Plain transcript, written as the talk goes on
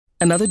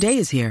Another day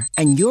is here,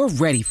 and you're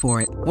ready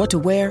for it. What to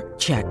wear?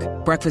 Check.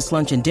 Breakfast,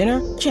 lunch, and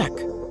dinner? Check.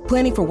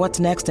 Planning for what's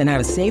next and how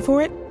to save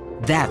for it?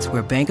 That's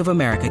where Bank of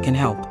America can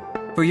help.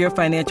 For your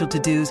financial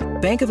to-dos,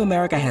 Bank of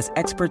America has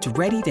experts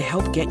ready to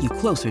help get you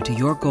closer to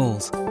your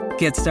goals.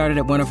 Get started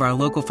at one of our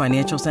local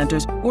financial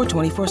centers or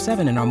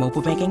 24/7 in our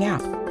mobile banking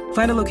app.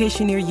 Find a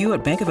location near you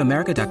at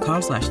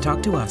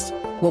bankofamerica.com/talktous.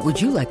 What would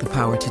you like the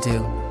power to do?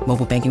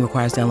 Mobile banking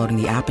requires downloading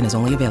the app and is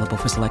only available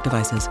for select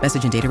devices.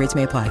 Message and data rates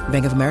may apply.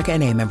 Bank of America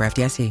N.A., member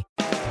FDIC.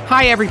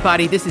 Hi,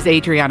 everybody. This is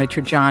Adriana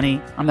Trajani.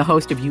 I'm the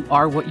host of You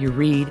Are What You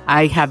Read.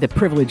 I have the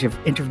privilege of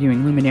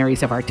interviewing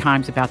luminaries of our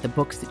times about the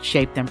books that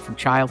shaped them from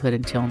childhood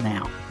until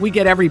now. We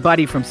get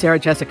everybody from Sarah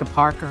Jessica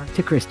Parker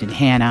to Kristen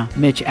Hanna,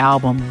 Mitch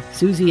Albom,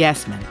 Susie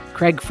Essman,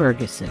 Craig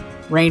Ferguson,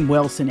 Rainn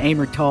Wilson,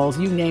 Amor Tolls,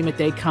 you name it,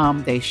 they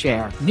come, they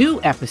share.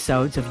 New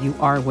episodes of You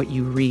Are What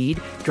You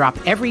Read drop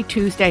every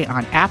Tuesday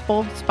on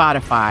Apple,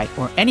 Spotify,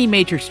 or any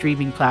major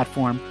streaming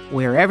platform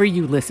wherever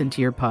you listen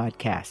to your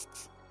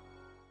podcasts.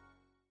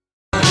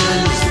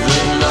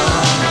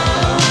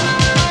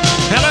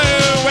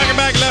 Hello, welcome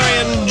back, Larry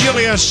and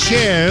Julia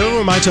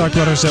Show, My Talk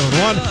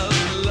 1071.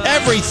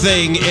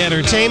 Everything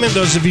Entertainment.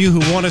 Those of you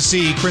who want to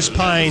see Chris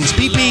Pine's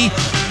Pee-Pee,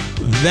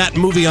 that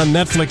movie on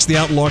Netflix, The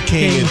Outlaw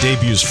King, it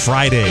debuts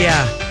Friday.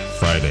 Yeah.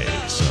 Friday.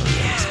 So,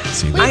 let's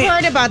see. We've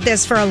heard about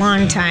this for a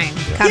long time.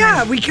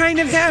 Yeah, we kind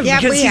of have. Yeah,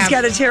 because we he's have.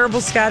 got a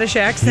terrible Scottish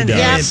accent. He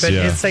does, But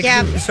yeah. it's like,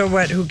 so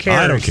what? Who cares?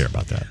 I don't care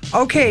about that.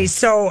 Okay,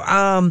 so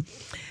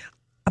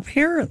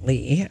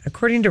apparently,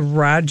 according to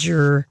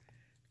Roger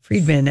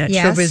Friedman at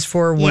Showbiz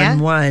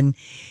 411,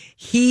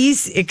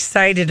 he's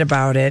excited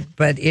about it,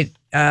 but it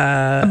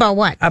about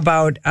what?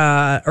 About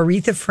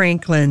Aretha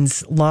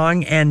Franklin's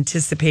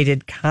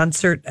long-anticipated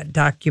concert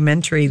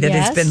documentary that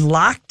has been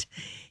locked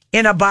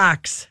in a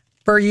box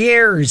for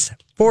years,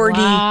 40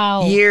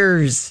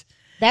 years.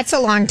 That's a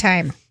long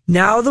time.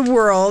 Now the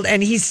world,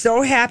 and he's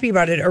so happy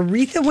about it.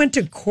 Aretha went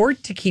to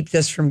court to keep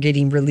this from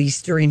getting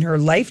released during her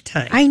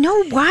lifetime. I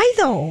know. Why,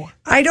 though?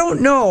 I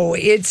don't know.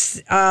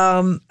 It's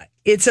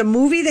a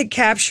movie that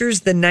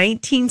captures the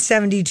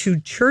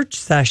 1972 church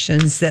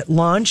sessions that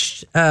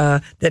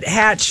that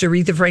hatched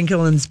Aretha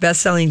Franklin's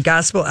best-selling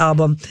gospel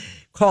album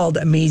called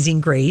Amazing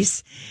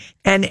Grace.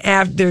 And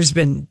there's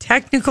been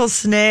technical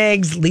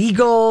snags,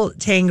 legal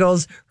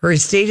tangles. Her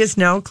estate has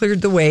now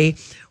cleared the way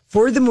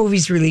for the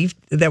movie's release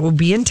that will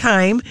be in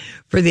time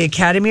for the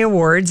Academy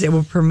Awards. It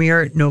will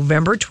premiere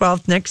November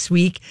 12th next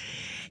week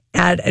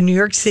at a New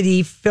York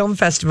City Film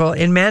Festival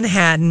in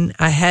Manhattan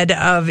ahead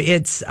of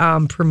its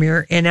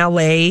premiere in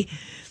LA,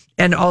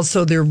 and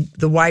also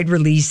the wide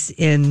release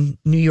in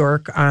New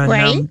York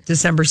on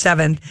December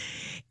 7th.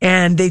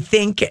 And they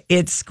think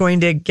it's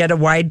going to get a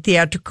wide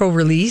theatrical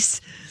release.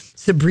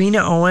 Sabrina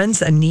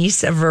Owens, a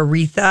niece of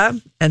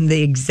Aretha and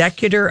the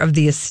executor of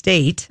the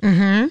estate,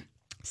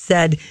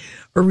 said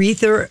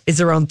Aretha is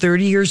around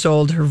 30 years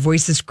old. Her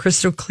voice is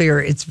crystal clear.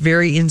 It's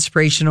very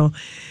inspirational,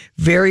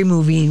 very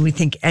moving. We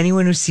think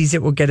anyone who sees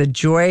it will get a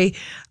joy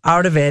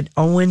out of it.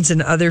 Owens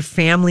and other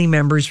family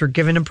members were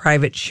given a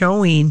private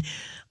showing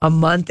a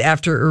month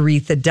after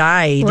Aretha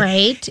died.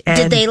 Right.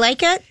 Did they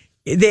like it?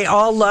 They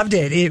all loved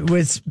it. It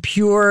was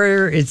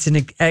pure. It's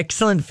an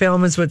excellent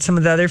film, is what some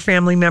of the other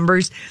family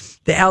members.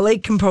 The LA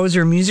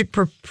composer, music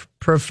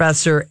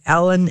professor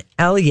Ellen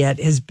Elliott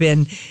has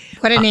been...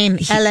 What a name,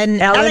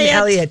 Ellen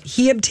Elliott.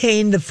 He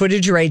obtained the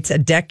footage rights a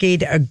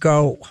decade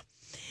ago.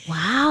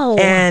 Wow.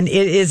 And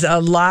it is a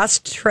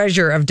lost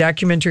treasure of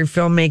documentary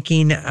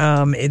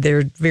filmmaking.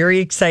 They're very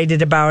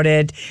excited about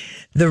it.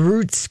 The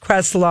Roots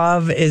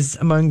Questlove is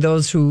among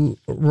those who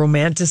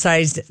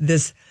romanticized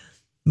this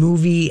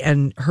movie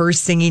and her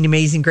singing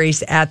Amazing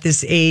Grace at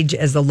this age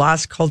as a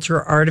lost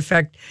culture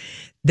artifact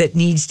that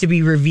needs to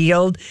be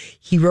revealed.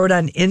 He wrote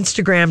on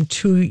Instagram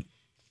 2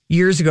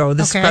 years ago,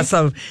 this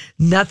Questlove,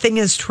 nothing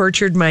has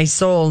tortured my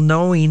soul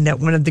knowing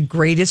that one of the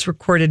greatest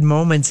recorded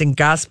moments in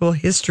gospel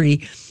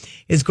history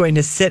is going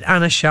to sit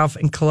on a shelf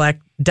and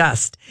collect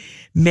dust.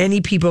 Many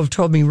people have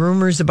told me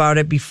rumors about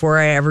it before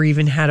I ever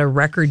even had a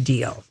record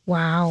deal.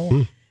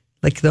 Wow.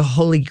 Like the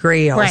Holy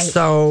Grail. Right.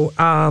 So,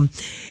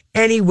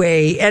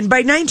 anyway, and by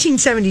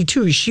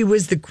 1972, she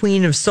was the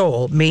queen of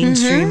soul,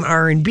 mainstream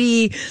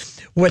R&B.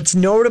 What's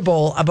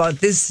notable about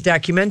this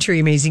documentary,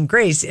 Amazing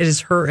Grace, it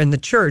is her in the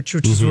church,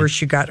 which is where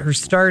she got her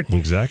start.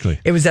 Exactly.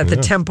 It was at the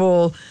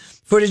Temple.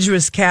 Footage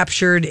was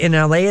captured in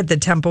LA at the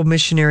Temple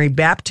Missionary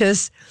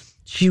Baptist.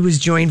 She was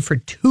joined for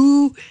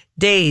 2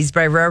 days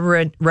by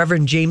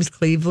Reverend James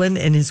Cleveland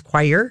and his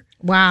choir.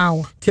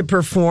 Wow. To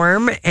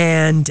perform.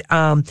 And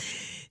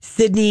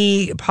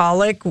Sidney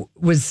Pollack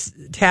was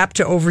tapped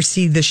to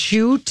oversee the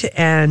shoot.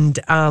 And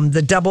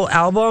the double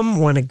album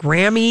won a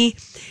Grammy.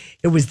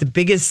 It was the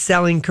biggest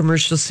selling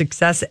commercial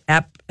success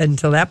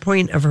until that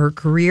point of her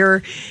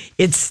career.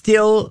 It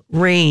still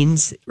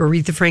reigns,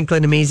 Aretha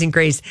Franklin, Amazing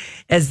Grace,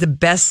 as the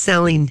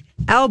best-selling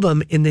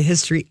album in the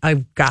history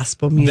of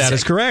gospel music. That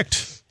is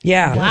correct.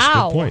 Yeah. Yes,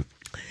 Wow. good point.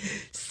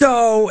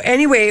 So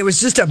anyway, it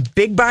was just a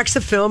big box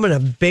of film and a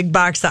big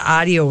box of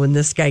audio when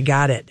this guy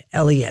got it,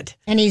 Elliot.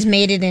 And he's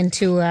made it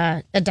into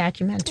a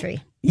documentary.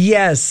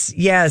 Yes.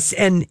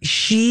 And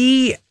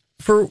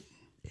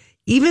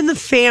even the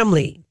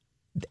family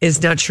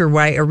is not sure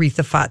why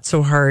Aretha fought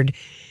so hard.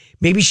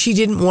 Maybe she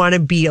didn't want to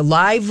be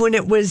alive when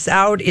it was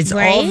out. It's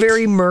all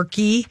very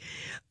murky.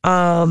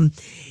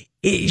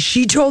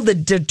 She told the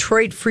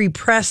Detroit Free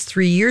Press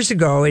 3 years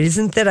ago, it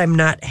isn't that I'm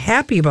not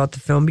happy about the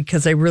film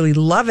because I really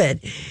love it.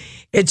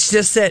 It's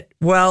just that,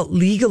 well,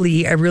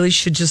 legally, I really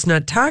should just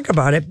not talk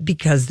about it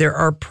because there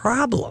are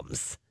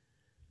problems.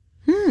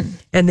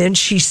 And then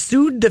she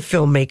sued the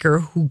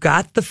filmmaker who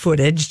got the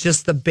footage,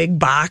 just the big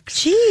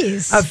box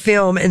of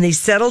film, and they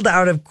settled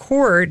out of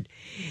court.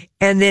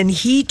 And then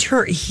he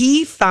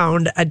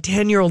found a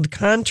 10-year-old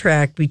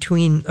contract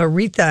between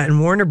Aretha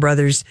and Warner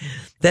Brothers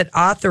that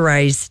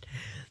authorized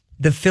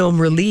the film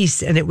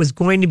release, and it was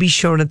going to be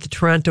shown at the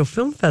Toronto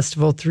Film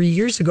Festival 3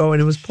 years ago,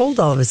 and it was pulled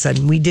all of a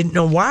sudden. We didn't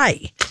know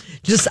why,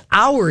 just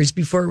hours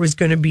before it was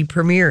going to be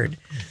premiered.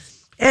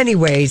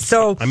 Anyway,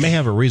 so I may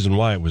have a reason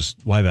why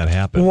that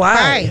happened.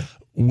 Why?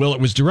 Well,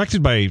 it was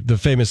directed by the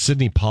famous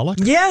Sidney Pollack.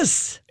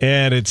 Yes.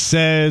 And it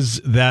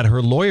says that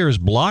her lawyers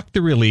blocked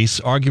the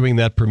release, arguing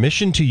that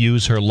permission to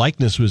use her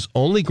likeness was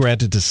only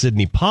granted to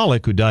Sidney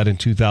Pollack, who died in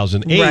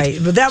 2008. Right,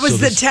 but that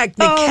was the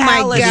technicality. Oh,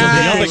 my God. So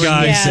the other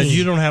guy Yes. said,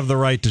 you don't have the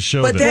right to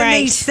show But this. then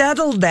they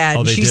settled that.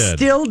 Oh, they she did.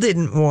 still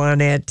didn't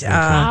want it.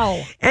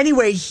 Wow.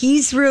 Anyway,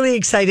 he's really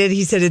excited.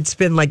 He said it's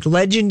been like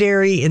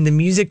legendary in the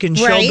music and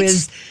Right.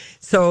 showbiz.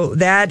 So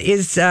that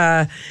is,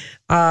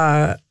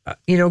 going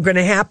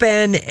to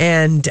happen.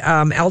 And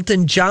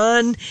Elton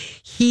John,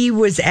 he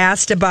was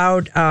asked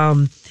about.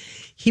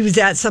 He was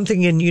at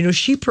something, and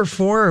she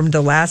performed.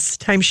 The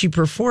last time she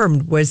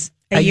performed was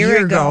a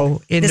year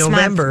ago in this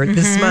November month.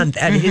 this month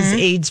at his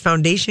AIDS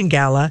Foundation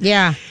Gala.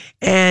 Yeah.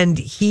 And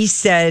he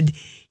said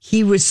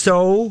he was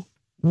so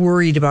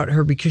worried about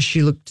her because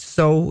she looked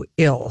so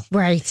ill.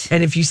 Right.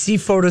 And if you see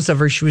photos of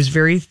her, she was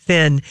very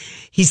thin.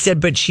 He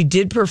said, but she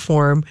did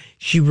perform.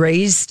 She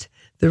raised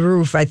the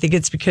roof. I think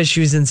it's because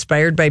she was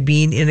inspired by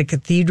being in a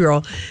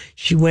cathedral.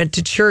 She went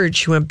to church.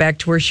 She went back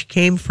to where she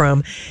came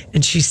from,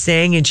 and she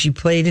sang and she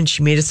played and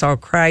she made us all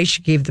cry.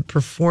 She gave the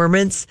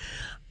performance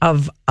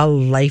of a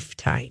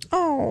lifetime.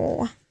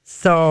 Oh.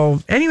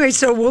 So anyway,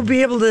 so we'll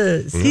be able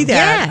to see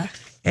that. Yeah.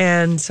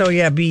 And so,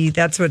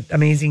 that's what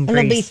Amazing And Grace.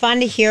 it'll be fun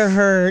to hear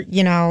her,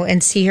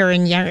 and see her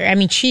in younger. I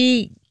mean,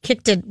 she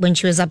kicked it when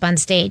she was up on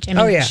stage. I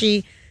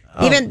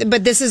mean,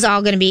 but this is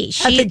all going to be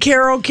at the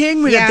Carole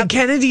King, at Yeah. the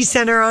Kennedy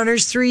Center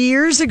Honors 3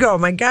 years ago.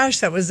 My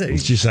gosh, that was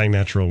She sang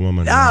Natural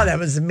Woman. that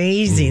was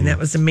amazing. That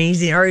was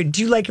amazing. All right,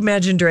 do you like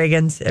Imagine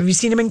Dragons? Have you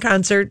seen them in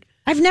concert?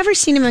 I've never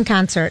seen him in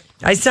concert.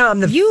 I saw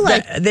them.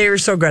 They were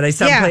so good. I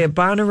saw them play at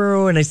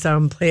Bonnaroo, and I saw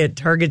them play at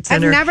Target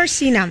Center. I've never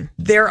seen him.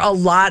 They're a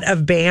lot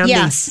of band.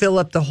 Yes. They fill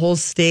up the whole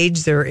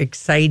stage. They're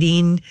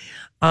exciting.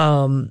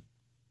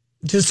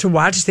 Just to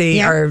watch.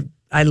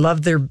 I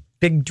love their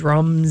big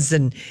drums,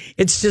 and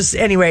it's just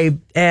anyway.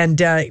 And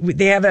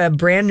they have a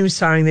brand new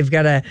song. They've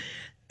got a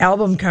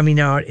album coming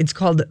out. It's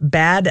called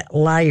Bad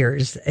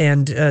Liars.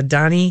 And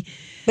Donnie,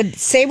 But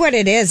say what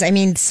it is. I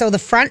mean, so the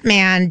front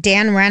man,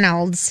 Dan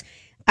Reynolds,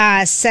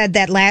 said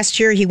that last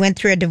year he went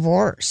through a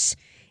divorce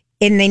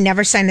and they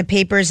never signed the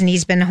papers, and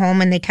he's been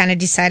home, and they kind of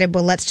decided,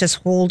 well, let's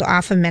just hold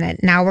off a minute.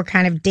 Now we're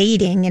kind of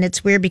dating, and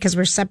it's weird because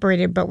we're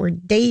separated, but we're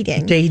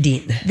dating.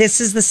 This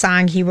is the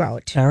song he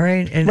wrote. All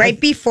right. And right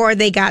before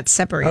they got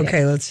separated.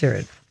 Okay, let's hear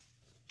it.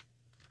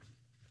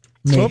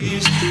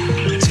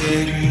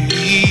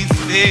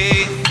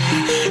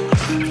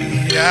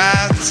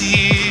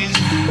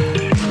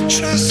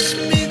 Trust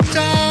me,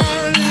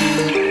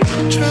 darling.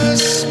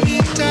 Trust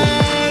me,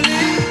 darling.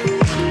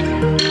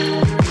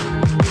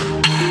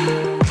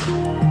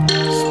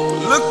 So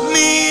look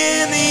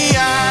me in the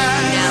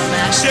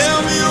eye.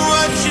 Tell me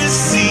what you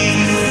see.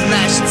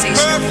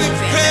 Perfect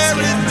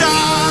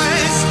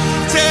paradise,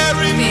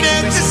 tearing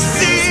at the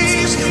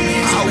seams.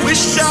 I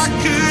wish I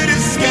could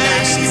escape.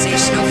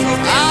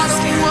 I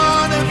don't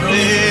wanna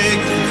beg.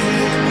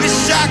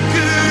 Wish I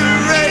could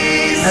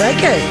erase. I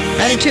like it.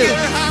 I do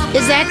too.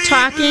 Is that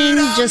talking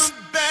just...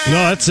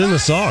 No, that's in the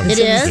song. It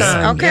is?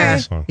 Okay.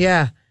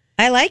 Yeah.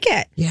 I like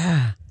it.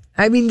 Yeah.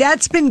 I mean,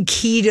 that's been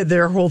key to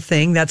their whole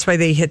thing. That's why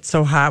they hit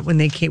so hot when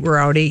they were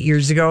out 8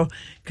 years ago.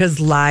 Because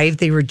live,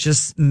 they were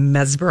just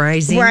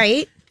mesmerizing.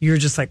 Right. You were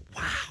just like,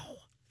 wow.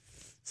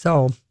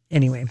 So,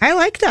 anyway. I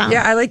like them.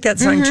 Yeah, I like that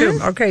song too.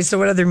 Okay, so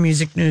what other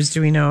music news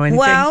do we know? Anything?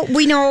 Well,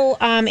 we know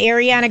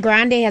Ariana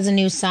Grande has a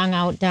new song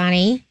out,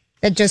 Donnie,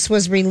 that just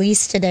was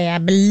released today, I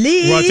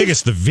believe. Well, I think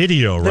it's the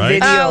video,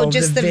 right? Oh,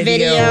 just the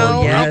video.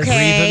 Yes.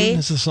 Okay. Breathin'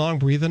 is the song,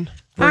 Breathin'.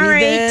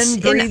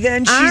 Breathe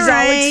in. She's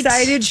all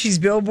excited. She's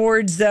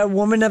Billboard's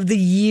Woman of the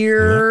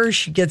Year. Yep.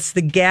 She gets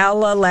the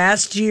gala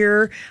last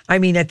year. I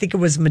mean, I think it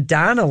was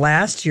Madonna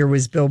last year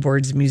was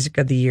Billboard's Music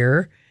of the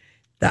Year.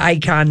 The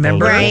icon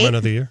member. Woman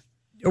of the Year.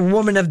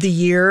 Woman of the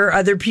Year.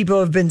 Other people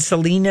have been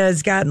Selena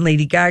has gotten,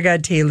 Lady Gaga,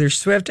 Taylor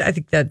Swift. I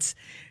think that's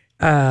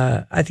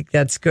I think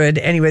that's good.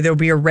 Anyway, there'll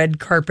be a red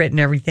carpet and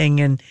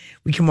everything, and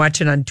we can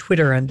watch it on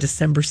Twitter on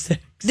December 6th.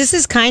 This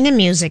is kind of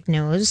music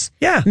news.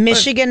 Yeah.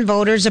 Michigan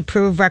voters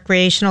approve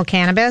recreational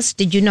cannabis.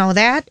 Did you know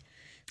that?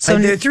 So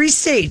there are 3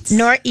 states.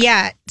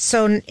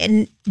 So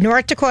in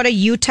North Dakota,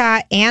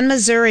 Utah, and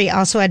Missouri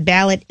also had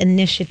ballot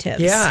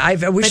initiatives. Yeah,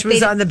 I wish it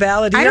was on the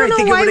ballot. I don't know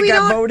think why it would we have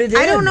got don't. voted in.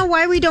 I don't know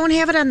why we don't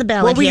have it on the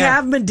ballot. Well, we here.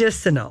 have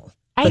medicinal.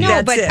 I know,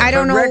 that's but it. I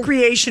don't know.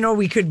 Recreational,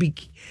 we could be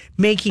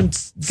making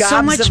gobs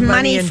so much of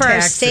money in for our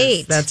taxes.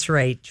 state. That's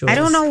right, Jules. I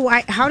don't know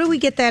why. How do we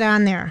get that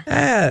on there?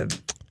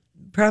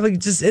 Probably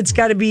just it's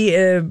got to be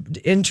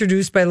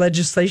introduced by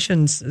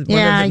legislations.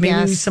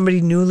 Maybe somebody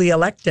newly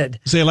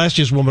elected. Say last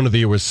year's Woman of the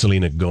Year was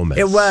Selena Gomez.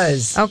 It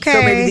was okay.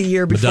 So maybe the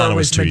year before Madonna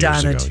was 2 years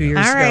Madonna ago, 2 years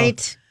ago. All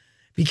right.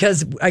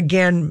 Because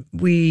again,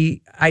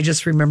 I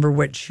just remember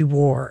what she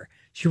wore.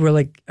 She wore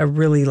like a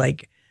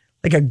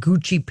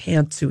Gucci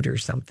pantsuit or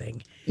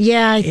something.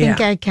 Yeah, I think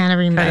I kind of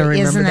remember.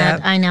 Isn't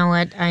that? I know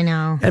it. I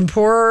know. And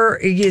poor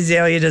Iggy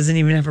Azalea doesn't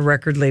even have a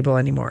record label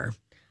anymore.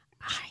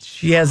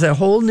 She has a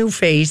whole new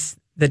face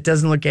that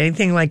doesn't look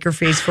anything like her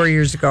face 4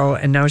 years ago,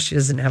 and now she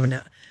doesn't have no.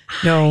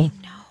 I know.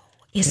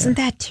 Isn't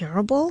that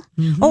terrible?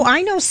 Mm-hmm. Oh,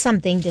 I know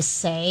something to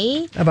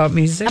say about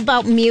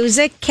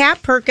music.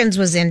 Kat Perkins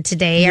was in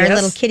today, our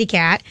little kitty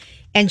cat,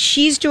 and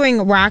she's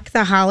doing Rock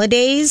the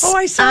Holidays. Oh,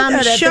 I saw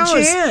that at shows.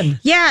 the Jan.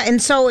 Yeah,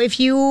 and so if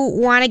you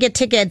want to get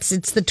tickets,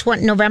 it's the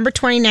November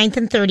 29th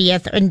and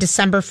 30th, and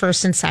December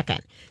 1st and 2nd.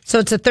 So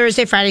it's a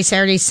Thursday, Friday,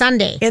 Saturday,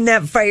 Sunday. In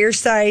that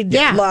fireside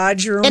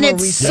lodge room. And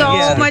it's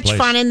so much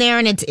fun in there,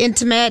 and it's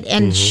intimate,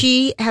 and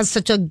she has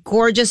such a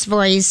gorgeous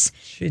voice.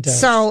 She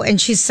does. And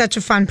she's such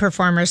a fun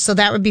performer. So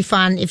that would be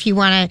fun if you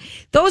want to.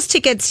 Those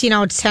tickets,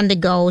 tend to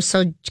go.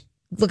 So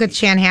look at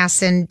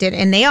Chanhassen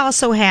and they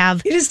also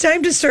have. It is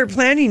time to start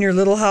planning your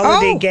little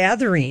holiday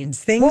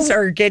gatherings. Things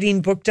are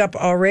getting booked up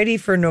already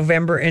for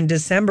November and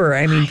December.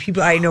 I mean,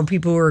 I know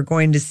people who are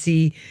going to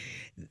see.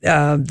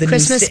 The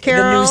Christmas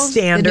Carol,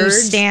 the new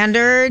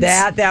standard.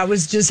 That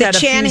was just the had a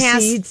few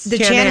seats. The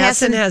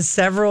Chanhassen has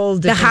several.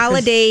 The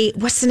Holiday.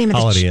 What's the name of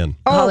the Holiday Inn?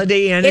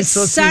 Holiday Inn. It's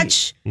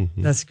such.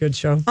 That's a good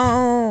show.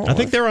 Oh, I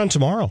think they're on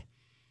tomorrow.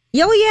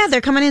 Oh yeah,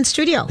 they're coming in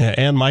studio. Yeah,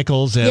 Ann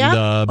Michaels and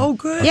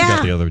good. I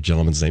forgot the other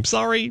gentleman's name.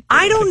 Sorry,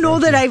 I don't know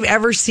that I've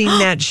ever seen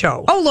that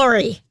show. Oh,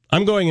 Lori,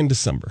 I'm going in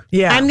December.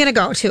 Yeah, I'm gonna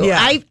go too.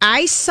 Yeah.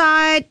 I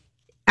saw it.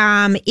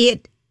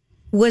 It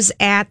was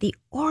at the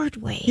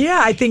Ordway. Yeah,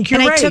 I think you're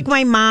right. And I took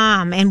my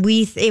mom, and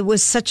it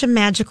was such a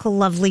magical,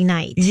 lovely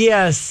night.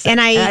 Yes.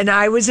 And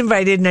I was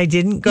invited, and I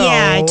didn't go.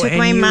 Yeah, I took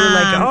my mom. You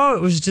were like,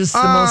 it was just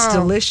the most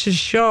delicious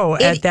show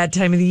at that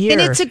time of the year.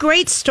 And it's a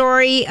great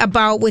story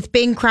with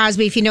Bing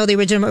Crosby, if you know the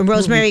original,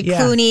 Rosemary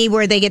Clooney,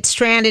 where they get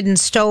stranded in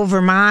Stowe,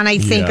 Vermont, I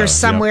think, or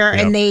somewhere,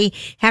 and they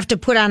have to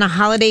put on a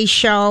holiday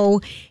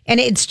show. And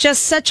it's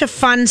just such a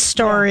fun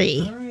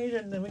story. All right.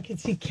 And then we can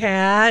see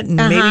Kat, and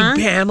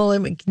maybe Pamela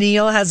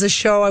McNeil has a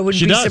show. I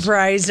wouldn't be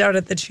surprised out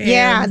at the Chan.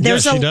 Yeah,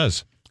 she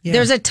does. Yeah.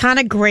 There's a ton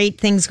of great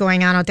things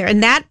going on out there.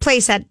 And that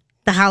place at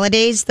the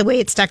holidays, the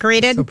way it's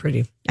decorated. So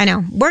pretty. I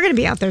know. We're going to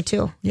be out there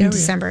too in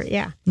December.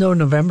 Yeah. No,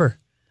 November.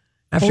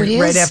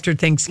 Right after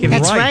Thanksgiving.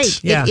 That's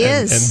right. Yeah. It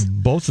is.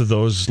 And both of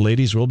those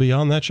ladies will be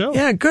on that show.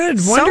 Yeah, good.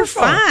 So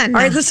Wonderful. fun.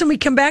 All right, listen, we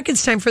come back.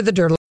 It's time for the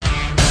Dirt Alert.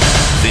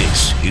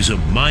 This is a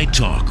My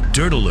Talk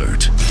Dirt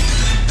Alert.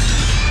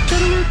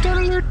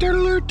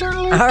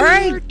 All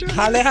right.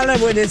 Holly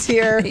Hollywood is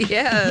here.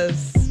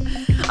 Yes.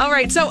 All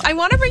right. So I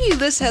want to bring you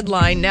this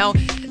headline. Now,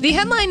 the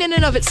headline in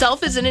and of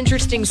itself is an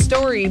interesting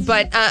story,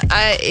 but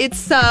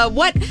it's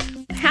what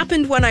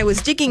happened when I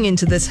was digging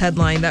into this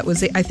headline that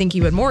was, I think,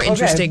 even more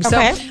interesting. So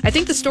I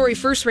think the story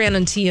first ran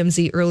on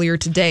TMZ earlier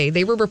today.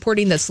 They were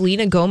reporting that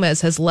Selena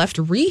Gomez has left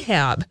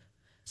rehab.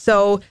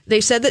 So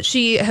they said that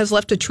she has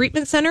left a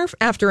treatment center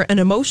after an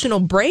emotional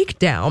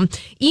breakdown.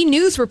 E!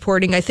 News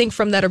reporting, I think,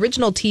 from that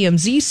original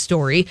TMZ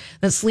story,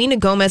 that Selena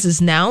Gomez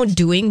is now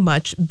doing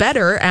much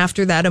better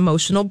after that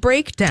emotional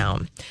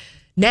breakdown.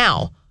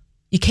 Now,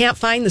 you can't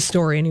find the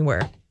story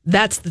anywhere.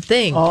 That's the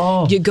thing.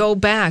 You go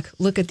back,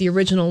 look at the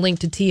original link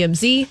to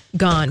TMZ,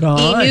 gone.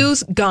 E!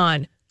 News,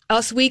 gone.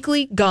 Us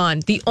Weekly, gone.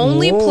 The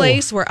only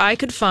place where I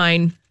could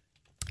find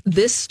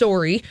this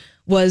story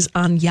was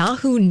on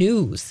Yahoo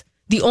News.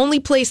 The only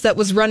place that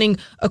was running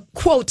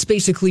quotes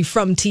basically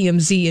from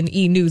TMZ and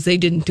E! News. They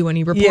didn't do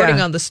any reporting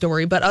on the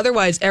story, but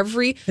otherwise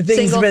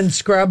Everything's been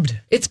scrubbed.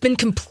 It's been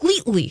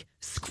completely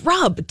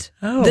scrubbed.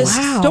 This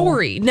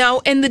story.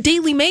 Now, and the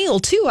Daily Mail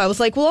too. I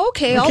was like, well,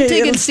 okay, I'll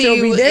dig and see. Still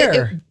be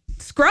there.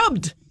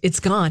 Scrubbed. It's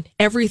gone.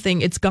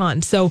 Everything, it's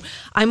gone. So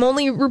I'm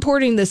only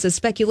reporting this as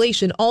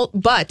speculation,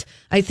 but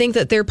I think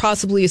that there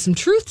possibly is some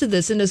truth to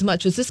this in as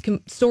much as this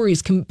story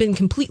has been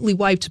completely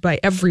wiped by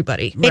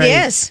everybody. It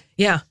is.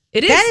 Yeah.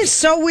 It is. That is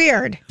so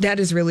weird. That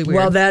is really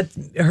weird. Well,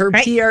 her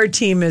PR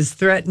team is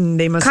threatened.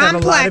 They must have a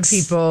lot of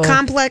people.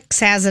 Complex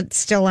has it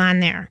still on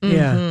there.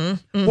 Yeah.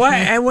 Mm-hmm.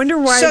 Why? I wonder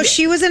why. So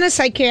she was in a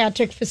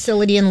psychiatric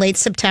facility in late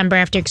September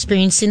after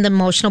experiencing the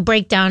emotional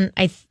breakdown.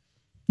 Let's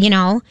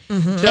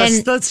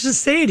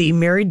just say it. He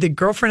married the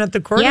girlfriend at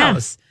the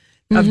courthouse.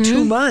 of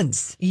 2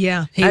 months.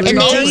 Yeah.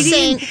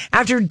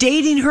 After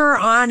dating her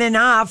on and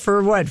off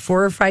for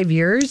 4 or 5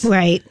 years?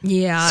 Right.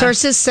 Yeah.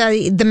 Sources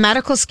say the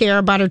medical scare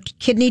about her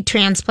kidney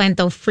transplant,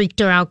 though, freaked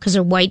her out because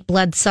her white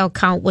blood cell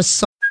count was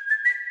so.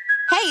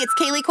 Hey, it's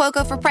Kaylee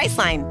Cuoco for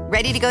Priceline.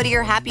 Ready to go to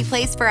your happy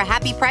place for a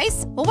happy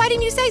price? Well, why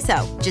didn't you say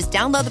so? Just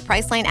download the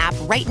Priceline app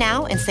right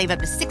now and save up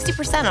to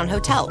 60% on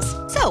hotels.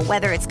 So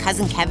whether it's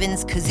Cousin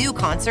Kevin's Kazoo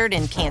Concert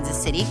in Kansas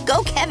City,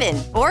 go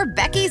Kevin, or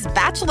Becky's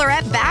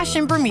Bachelorette Bash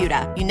in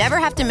Bermuda, you never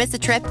have to miss a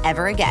trip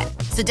ever again.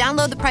 So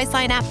download the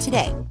Priceline app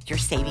today. Your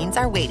savings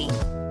are waiting.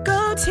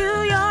 Go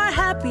to your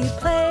happy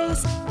place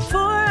for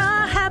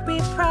a happy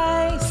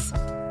price.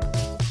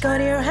 Go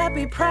to your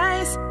happy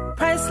price,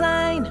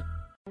 Priceline.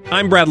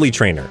 I'm Bradley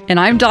Trainer. And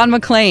I'm Don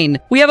McClain.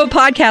 We have a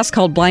podcast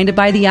called Blinded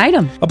by the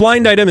Item. A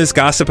blind item is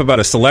gossip about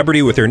a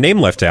celebrity with their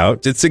name left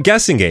out. It's a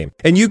guessing game,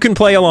 and you can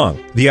play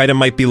along. The item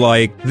might be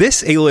like,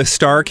 this A-list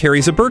star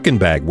carries a Birkin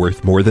bag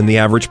worth more than the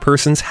average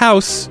person's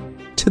house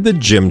to the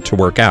gym to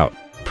work out.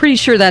 Pretty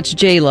sure that's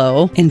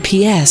J-Lo. And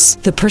P.S.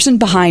 the person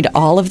behind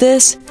all of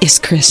this is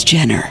Kris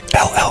Jenner,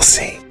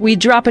 LLC. We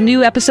drop a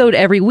new episode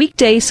every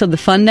weekday so the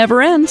fun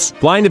never ends.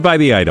 Blinded by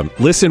the Item.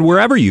 Listen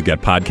wherever you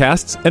get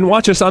podcasts and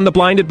watch us on the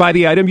Blinded by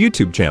the Item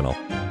YouTube channel.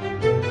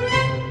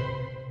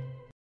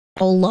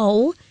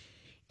 Low,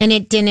 and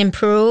it didn't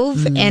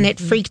improve, and it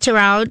freaked her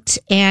out.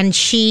 And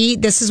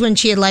this is when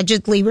she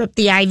allegedly ripped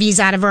the IVs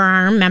out of her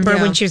arm. Remember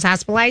when she was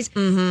hospitalized?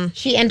 Mm-hmm.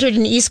 She entered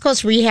an East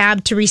Coast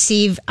rehab to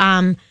receive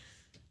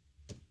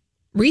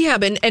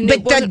rehab, and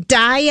but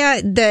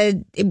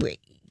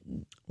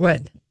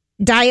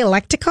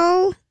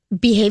dialectical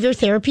behavior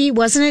therapy,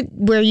 wasn't it,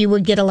 where you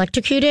would get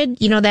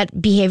electrocuted? You know, that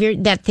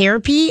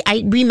therapy.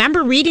 I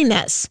remember reading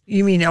this.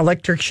 You mean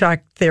electric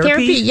shock therapy?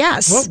 Therapy,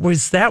 yes. What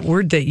was that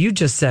word that you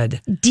just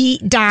said?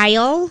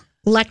 Dialectical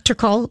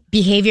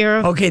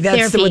behavior. Okay, that's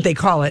therapy. What they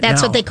call it.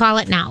 That's now. what they call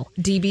it now.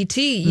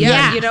 DBT.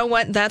 Yeah. You know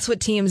what? That's what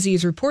TMZ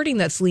is reporting,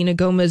 that Selena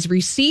Gomez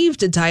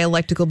received a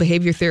dialectical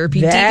behavior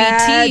therapy,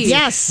 DBT.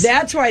 Yes.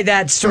 That's why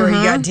that story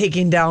got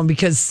taken down,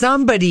 because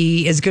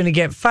somebody is going to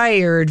get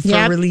fired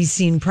for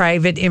releasing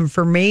private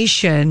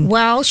information.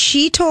 Well,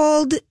 she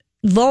told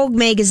Vogue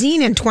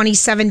magazine in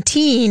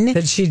 2017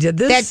 that she did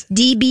this, that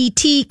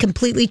DBT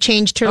completely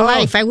changed her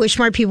life. I wish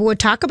more people would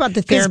talk about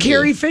the therapy. Because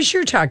Carrie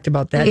Fisher talked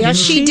about that. Yes,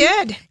 she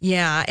did.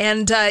 Yeah,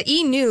 and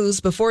E!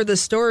 News, before the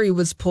story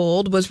was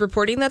pulled, was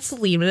reporting that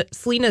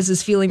Selena's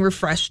is feeling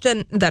refreshed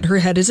and that her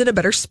head is in a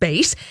better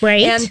space.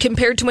 Right. And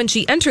compared to when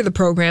she entered the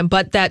program,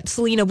 but that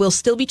Selena will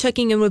still be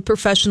checking in with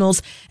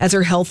professionals as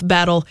her health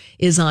battle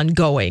is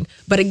ongoing.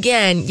 But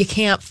again, you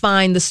can't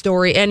find the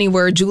story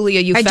anywhere.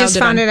 Julia, I just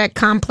found it at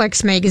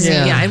Complex Magazine.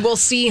 Yeah, and we'll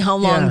see how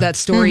long that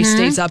story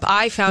stays up.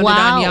 I found it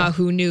on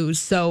Yahoo News.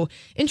 So,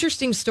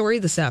 interesting story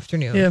this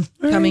afternoon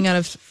coming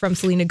out from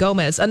Selena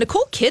Gomez.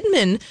 Nicole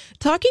Kidman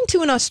talking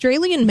to an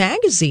Australian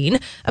magazine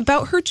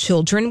about her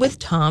children with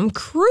Tom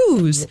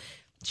Cruise.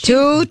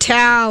 Do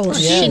tell.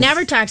 Yes. She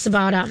never talks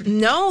about him.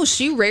 No,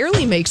 she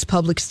rarely makes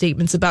public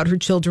statements about her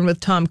children with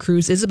Tom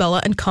Cruise,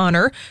 Isabella and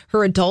Connor,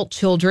 her adult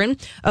children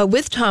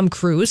with Tom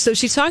Cruise. So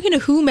she's talking to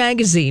Who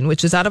Magazine,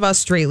 which is out of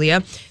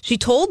Australia. She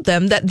told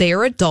them that they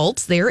are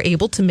adults. They are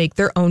able to make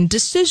their own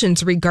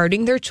decisions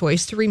regarding their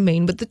choice to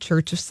remain with the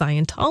Church of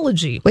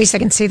Scientology. Wait a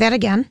second, say that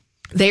again.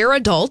 They are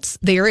adults.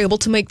 They are able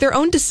to make their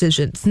own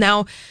decisions.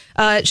 Now,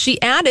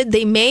 she added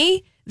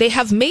they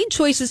have made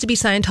choices to be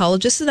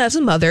Scientologists, and as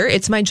a mother,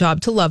 it's my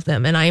job to love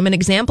them. And I am an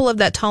example of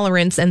that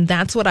tolerance, and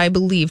that's what I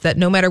believe, that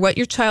no matter what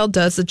your child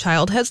does, the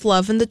child has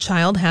love, and the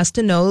child has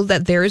to know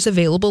that there is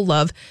available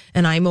love,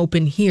 and I'm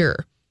open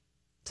here.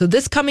 So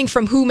this coming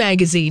from Who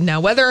Magazine. Now,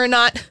 whether or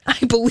not I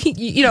believe,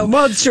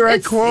 well, it's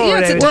direct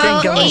quote.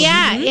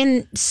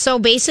 And so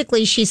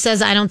basically she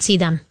says, I don't see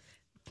them.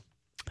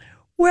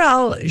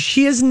 Well,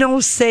 she has no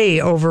say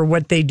over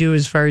what they do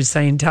as far as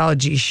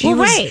Scientology. She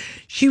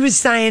was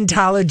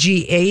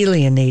Scientology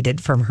alienated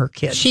from her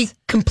kids. She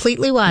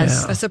completely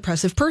was. A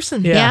suppressive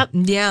person. Yeah.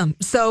 Yeah.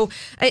 So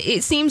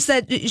it seems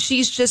that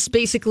she's just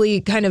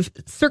basically kind of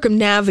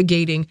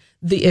circumnavigating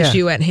the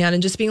issue at hand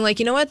and just being like,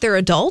 you know what, they're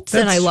adults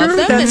and I love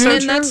them.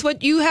 And that's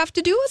what you have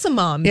to do as a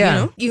mom.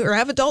 Yeah. You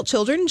have adult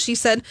children. And she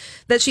said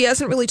that she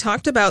hasn't really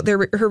talked about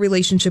her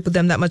relationship with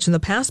them that much in the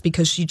past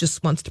because she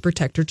just wants to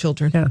protect her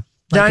children. Yeah.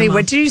 Donnie,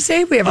 what did you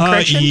say? We have a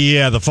correction?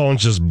 Yeah, the phone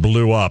just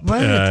blew up.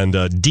 What? And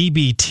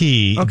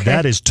DBT,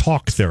 that is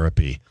talk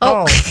therapy.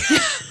 Oh.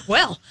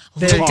 Well,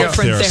 talk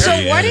different there.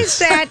 So what is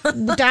that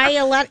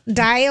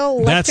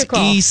dialectical? That's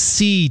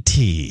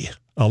ECT.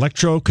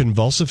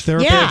 Electroconvulsive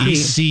therapy,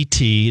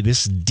 ECT.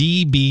 This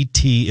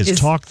DBT is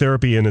talk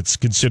therapy, and it's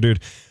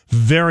considered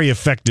very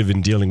effective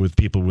in dealing with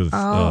people with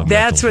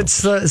that's what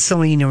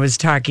Selena was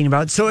talking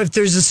about. So if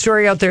there's a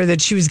story out there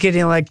that she was getting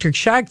electric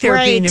shock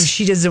therapy, and if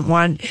she doesn't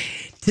want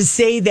to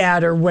say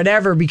that or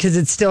whatever because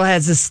it still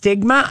has a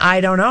stigma, I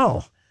don't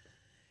know.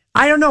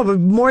 But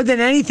more than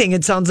anything,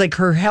 it sounds like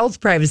her health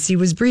privacy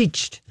was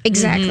breached.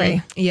 Exactly.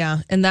 Mm-hmm.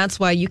 Yeah, and that's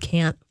why you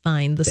can't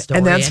find the story.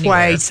 And that's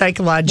anywhere. why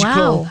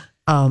psychological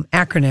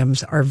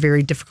acronyms are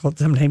very difficult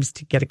sometimes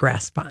to get a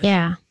grasp on.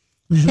 Yeah.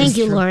 Thank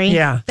you, Lori.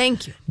 Yeah.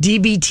 Thank you.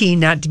 DBT,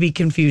 not to be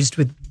confused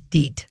with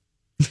DEET.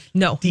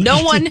 No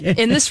one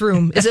in this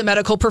room is a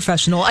medical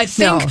professional. I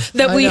think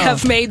that we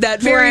have made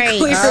that very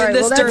clear Right,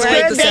 this during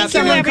this Thank you,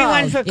 afternoon.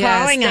 everyone, for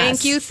calling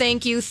us.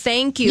 Thank you.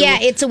 Yeah,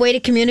 it's a way to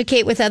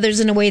communicate with others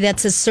in a way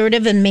that's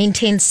assertive and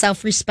maintains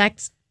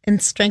self-respect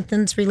and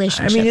strengthens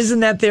relationships. I mean,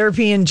 isn't that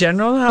therapy in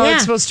general, how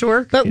it's supposed to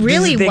work? But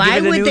really,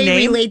 why would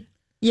they relate?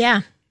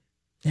 Yeah.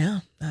 Yeah,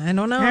 I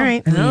don't know. All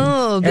right.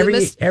 I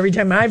mean, every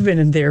time I've been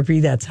in therapy,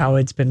 that's how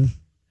it's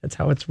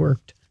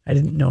worked. I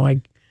didn't know.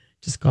 I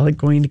just call it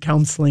going to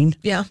counseling.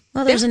 Yeah.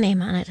 Well, there's a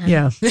name on it. Huh?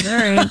 Yeah. All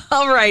right.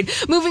 All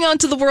right. Moving on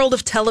to the world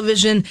of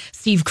television.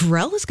 Steve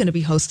Carell is going to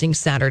be hosting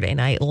Saturday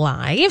Night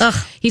Live.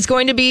 Ugh. He's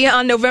going to be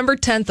on November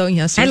 10th. Oh,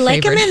 yes. I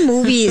like favorite. him in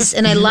movies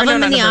and I love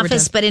him in The November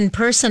Office, 10th. but in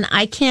person,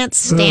 I can't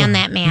stand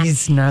that man.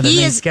 He's not a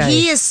nice guy.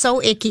 He is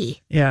so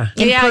icky. Yeah.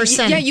 In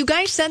person. Yeah, you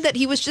guys said that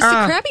he was just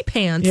a crappy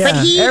pants. Yeah.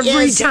 But he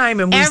every is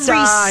time, and we every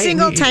saw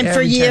single time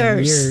for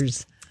years.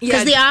 years.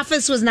 Because The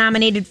Office was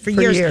nominated for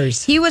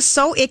years. He was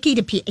so icky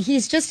to people.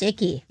 He's just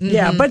icky.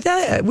 Yeah, but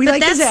we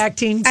like his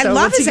acting. So I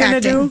love what's his he gonna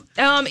acting.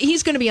 do?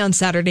 He's going to be on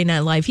Saturday Night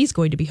Live. He's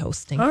going to be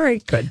hosting. All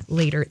right, good.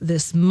 Later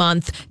this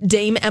month.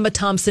 Dame Emma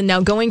Thompson now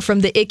going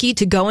from the icky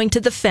to going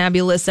to the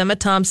fabulous. Emma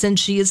Thompson,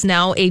 she is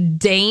now a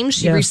dame.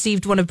 She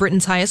received one of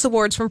Britain's highest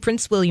awards from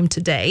Prince William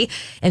today.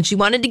 And she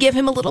wanted to give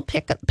him a little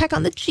peck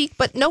on the cheek,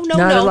 but no.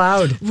 Not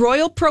allowed.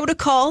 Royal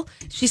protocol.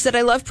 She said,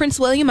 I love Prince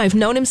William. I've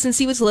known him since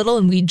he was little,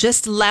 and we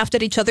just laughed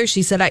at each other.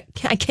 She said, I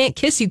can't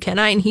kiss you, can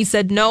I? And he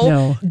said,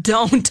 no,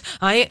 don't.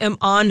 I am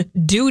on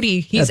duty.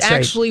 He's That's right.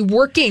 actually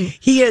working.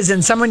 He is.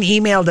 And someone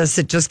emailed us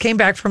that just came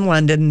back from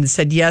London and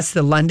said, yes,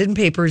 the London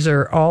papers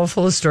are all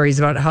full of stories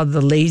about how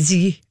the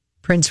lazy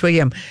Prince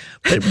William.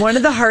 But one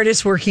of the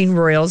hardest working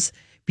royals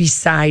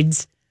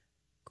besides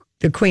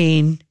the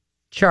Queen,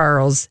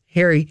 Charles,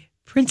 Harry,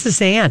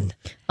 Princess Anne.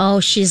 Oh,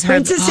 she's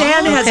Princess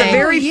Anne has a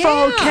very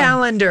full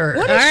calendar.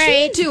 What is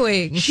she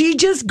doing? She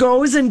just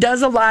goes and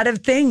does a lot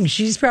of things.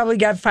 She's probably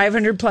got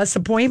 500 plus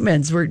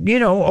appointments. We're,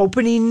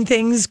 opening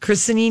things,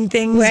 christening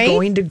things,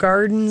 going to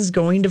gardens,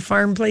 going to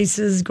farm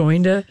places,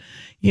 going to,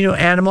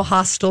 animal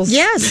hostels.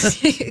 Yes.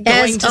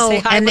 Going to say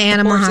hi and the with the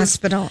animal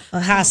horses.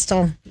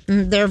 hostel.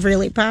 They're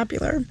really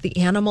popular. The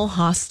animal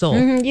hostel.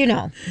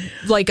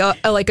 Mm-hmm, Like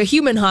a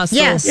human hostel.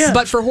 Yes. Yeah.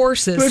 But for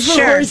horses. But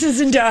for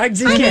horses and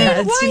dogs and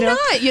cats. Why not?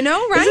 Right? Isn't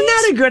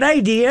that a good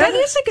idea? That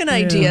is a good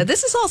idea.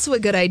 This is also a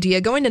good idea.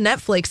 Going to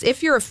Netflix,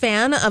 if you're a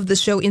fan of the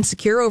show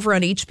Insecure over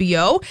on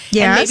HBO,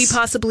 and maybe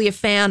possibly a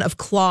fan of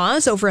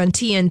Claws over on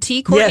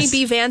TNT, Courtney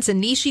B. Vance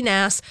and Nishi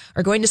Nass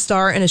are going to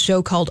star in a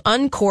show called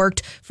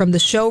Uncorked from the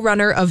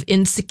showrunner of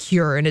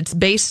Insecure. And it's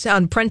based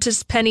on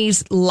Prentice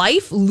Penny's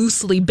life,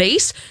 loosely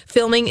based.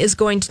 Filming is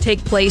going to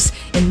take place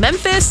in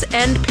Memphis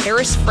and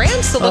Paris,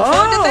 France. So look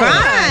forward to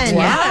that. fun.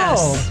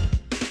 Wow. Yes.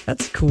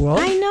 That's cool.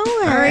 I know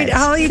it. All right,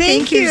 Holly,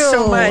 thank you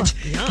so much.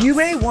 Yes. You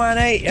may want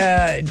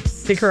to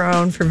stick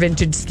around for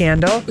Vintage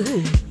Scandal.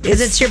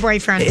 Because it's your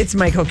boyfriend. It's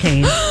Michael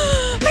Caine.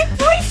 My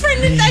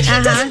boyfriend! He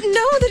doesn't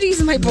know that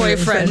he's my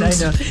boyfriend. I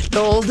know. The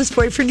oldest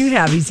boyfriend you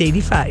have, he's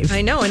 85.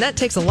 I know, and that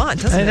takes a lot,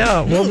 doesn't it? I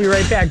know. We'll be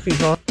right back,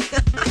 people.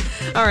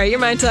 All right, your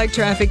Mind Talk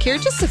traffic here.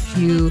 Just a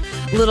few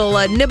little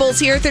nibbles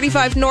here.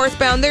 35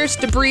 northbound. There's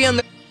debris on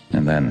the...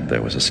 And then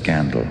there was a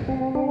scandal.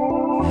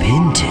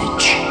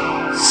 Vintage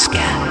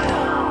Scandal.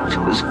 It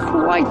was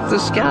quite the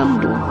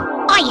scandal.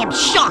 I am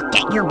shocked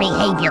at your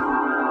behavior.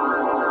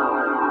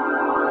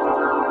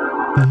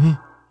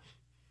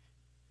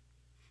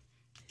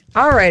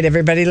 All right,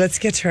 everybody, let's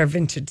get to our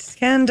Vintage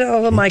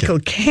Scandal. Michael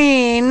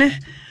Caine.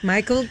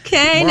 Michael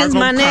Caine is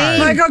my name.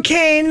 Michael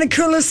Caine, the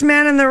coolest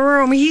man in the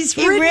room. He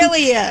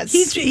really is.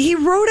 He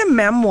wrote a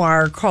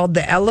memoir called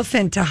The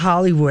Elephant to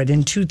Hollywood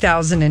in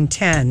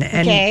 2010.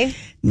 And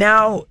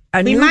now...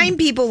 Remind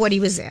people what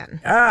he was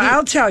in.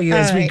 I'll tell you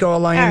as we go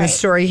along in the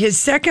story. His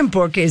second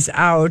book is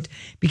out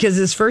because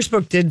his first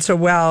book did so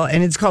well,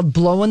 and it's called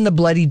Blowing the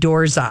Bloody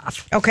Doors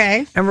Off.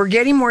 Okay. And we're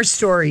getting more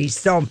stories.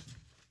 So,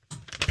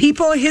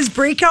 his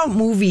breakout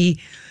movie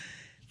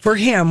for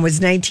him was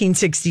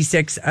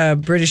 1966, a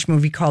British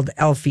movie called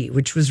Elfie,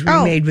 which was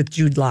remade with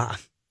Jude Law.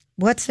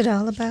 What's it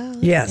all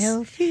about? Yes.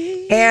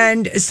 Elfie?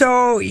 And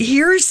so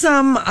here's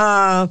some...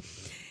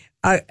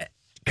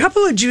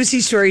 couple of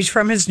juicy stories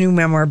from his new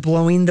memoir,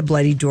 Blowing the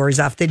Bloody Doors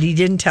Off, that he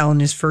didn't tell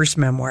in his first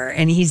memoir.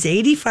 And he's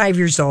 85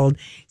 years old.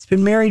 He's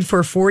been married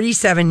for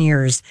 47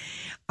 years.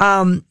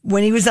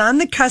 When he was on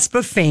the cusp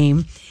of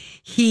fame,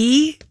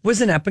 he was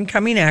an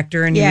up-and-coming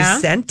actor, and he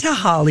was sent to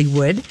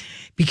Hollywood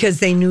because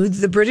they knew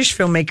the British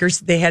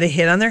filmmakers, they had a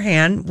hit on their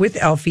hand with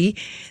Elfie.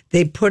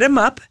 They put him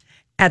up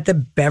at the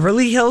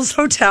Beverly Hills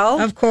Hotel.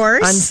 Of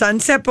course. On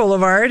Sunset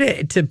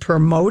Boulevard to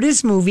promote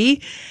his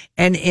movie.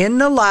 And in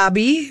the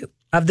lobby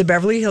of the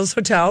Beverly Hills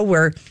Hotel,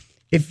 where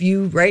if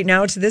you right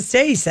now to this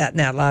day sat in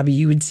that lobby,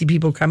 you would see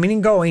people coming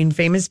and going,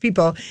 famous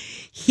people.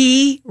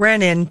 He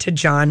ran into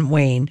John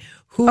Wayne,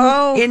 who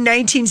in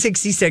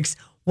 1966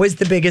 was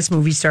the biggest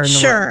movie star in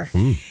the world.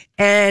 Sure.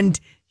 And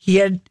he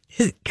had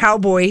his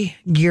cowboy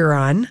gear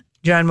on,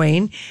 John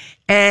Wayne.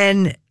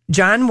 And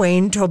John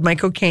Wayne told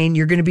Michael Caine,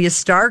 "You're going to be a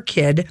star,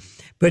 kid,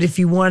 but if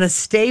you want to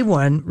stay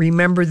one,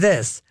 remember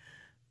this: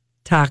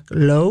 talk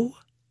low,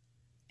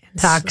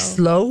 talk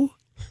slow,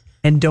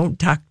 and don't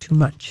talk too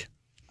much."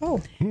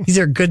 Oh, these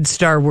are good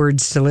star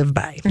words to live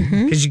by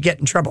because you get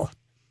in trouble.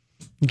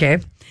 Okay,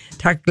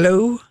 talk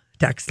low,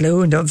 talk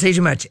slow, and don't say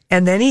too much.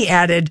 And then he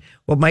added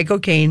what Michael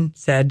Caine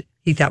said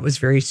he thought was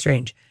very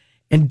strange,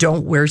 and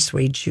don't wear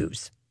suede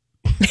shoes.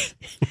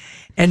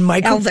 And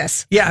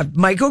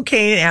Michael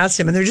Caine asked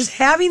him, and they're just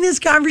having this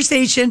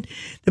conversation,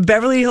 the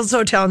Beverly Hills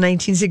Hotel in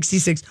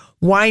 1966.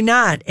 Why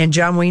not? And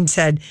John Wayne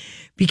said,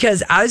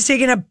 because I was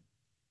taking a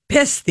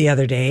piss the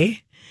other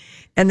day,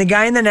 and the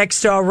guy in the next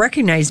stall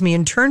recognized me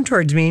and turned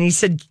towards me, and he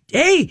said,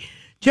 "Hey,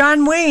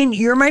 John Wayne,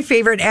 you're my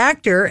favorite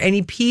actor," and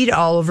he peed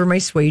all over my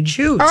suede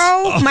shoes.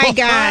 Oh my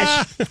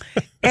gosh.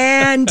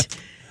 And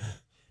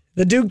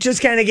the Duke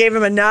just kind of gave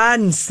him a nod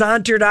and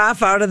sauntered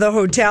off out of the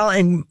hotel,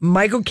 and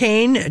Michael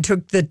Caine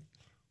took the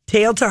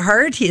tale to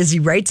heart. As he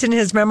writes in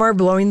his memoir,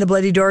 Blowing the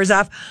Bloody Doors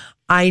Off,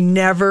 "I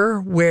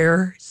never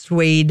wear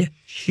suede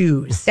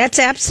shoes." That's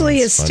absolutely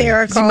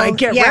hysterical. You might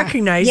get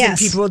recognized and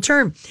people will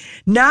turn.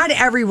 Not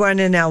everyone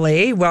in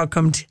LA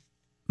welcomed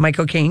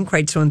Michael Caine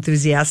quite so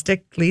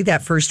enthusiastically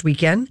that first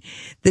weekend.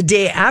 The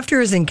day after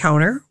his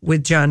encounter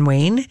with John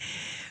Wayne,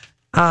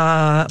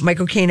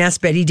 Michael Caine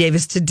asked Betty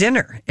Davis to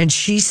dinner, and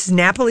she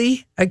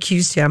snappily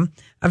accused him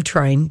of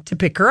trying to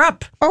pick her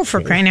up. Oh,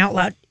 for crying out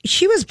loud.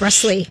 She was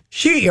bristly.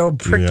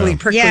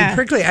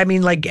 Prickly. I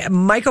mean, like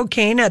Michael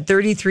Caine at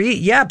 33.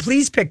 Yeah,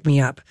 please pick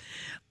me up.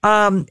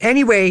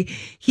 Anyway,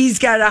 he's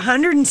got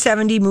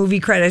 170 movie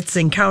credits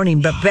and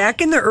counting, but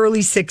back in the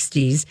early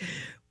 60s,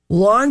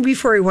 long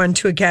before he won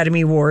 2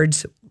 Academy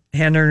Awards,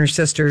 Hannah and Her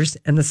Sisters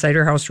and The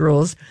Cider House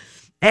Rules,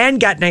 and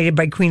got knighted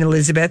by Queen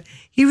Elizabeth,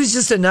 he was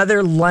just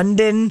another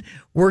London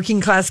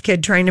working class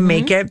kid trying to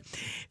make it.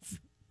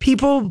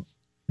 People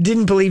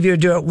didn't believe he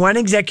would do it. One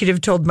executive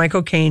told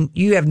Michael Caine,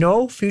 "You have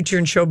no future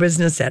in show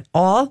business at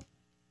all."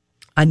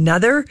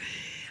 Another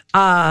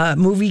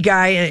movie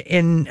guy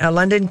in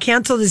London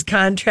canceled his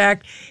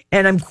contract,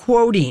 and I'm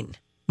quoting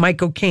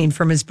Michael Caine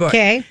from his book.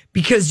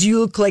 "Because you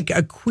look like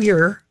a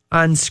queer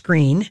on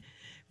screen."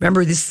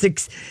 Remember, this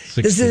is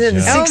in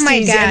the 60s, Oh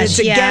my gosh, and it's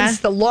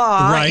against the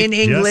law in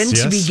England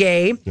to be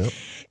gay. Yep.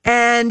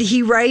 And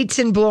he writes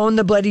in Blowing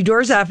the Bloody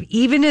Doors Off,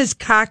 even his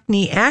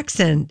Cockney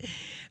accent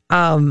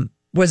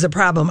was a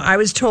problem. "I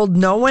was told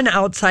no one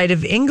outside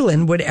of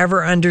England would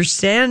ever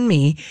understand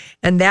me,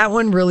 and that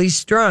one really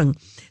stung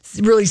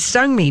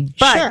me.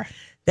 But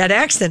that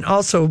accent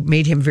also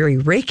made him very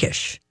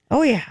rakish.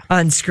 Oh, yeah.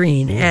 On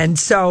screen. And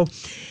so,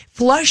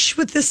 flush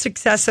with the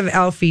success of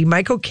Alfie,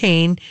 Michael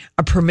Caine,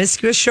 a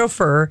promiscuous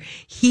chauffeur,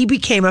 he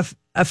became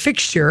a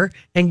fixture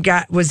and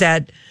was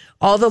at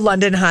all the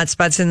London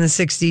hotspots in the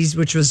 60s,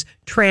 which was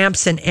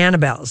Tramps and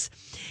Annabelle's.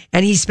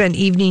 And he spent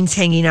evenings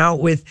hanging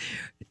out with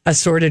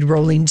assorted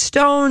Rolling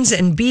Stones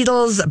and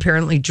Beatles.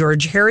 Apparently,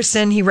 George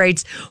Harrison, he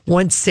writes,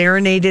 once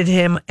serenaded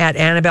him at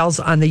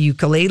Annabelle's on the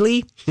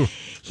ukulele.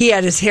 He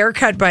had his hair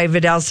cut by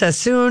Vidal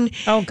Sassoon.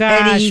 Oh,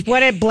 gosh.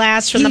 What a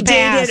blast from the past.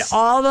 He dated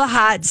all the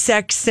hot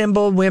sex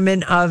symbol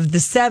women of the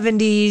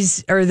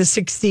 70s or the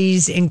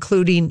 60s,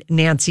 including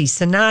Nancy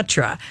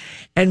Sinatra.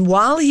 And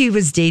while he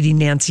was dating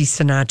Nancy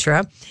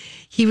Sinatra,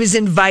 he was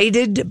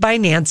invited by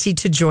Nancy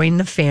to join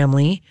the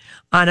family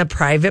on a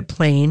private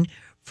plane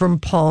from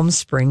Palm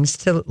Springs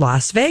to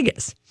Las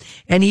Vegas.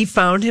 And he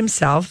found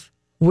himself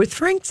with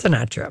Frank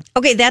Sinatra.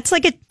 Okay, that's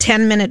like a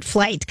 10-minute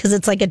flight because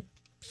it's like a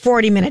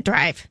 40-minute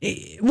drive.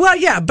 Well,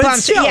 yeah, but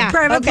still,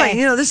 private plane.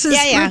 You know, this is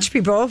rich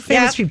people,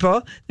 famous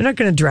people. They're not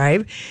going to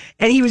drive.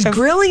 And he was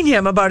grilling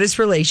him about his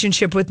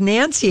relationship with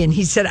Nancy. And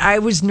he said, "I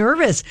was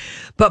nervous,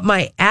 but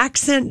my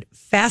accent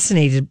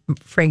fascinated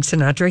Frank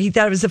Sinatra. He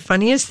thought it was the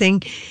funniest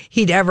thing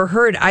he'd ever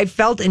heard. I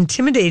felt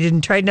intimidated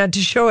and tried not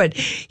to show it.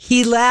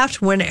 He laughed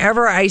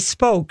whenever I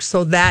spoke,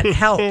 so that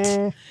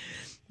helped."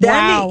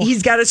 Then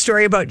he's got a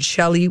story about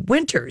Shelley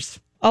Winters.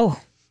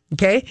 Oh.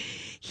 Okay.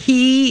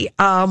 He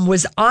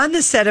was on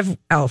the set of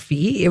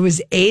Alfie. It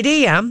was 8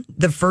 a.m.,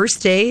 the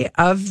first day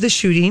of the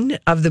shooting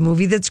of the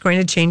movie that's going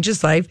to change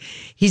his life.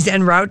 He's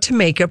en route to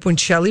makeup when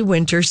Shelley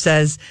Winters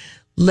says,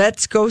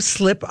 "Let's go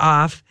slip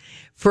off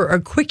for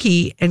a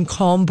quickie and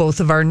calm both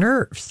of our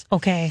nerves."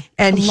 Okay.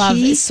 And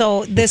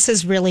so this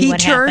is really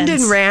what happens. He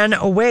turned and ran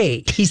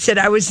away. He said,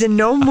 "I was in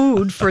no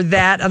mood for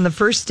that on the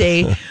first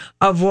day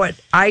of what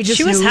I just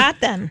She was knew." hot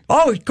then.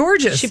 Oh,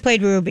 gorgeous. She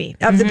played Ruby.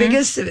 Of the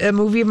biggest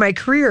movie of my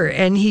career.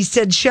 And he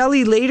said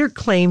Shelley later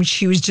claimed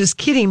she was just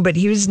kidding, but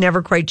he was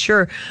never quite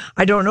sure.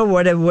 "I don't know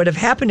what would have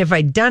happened if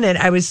I'd done it.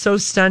 I was so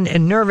stunned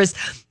and nervous.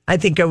 I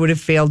think I would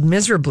have failed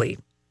miserably."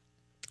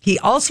 He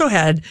also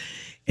had,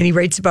 and he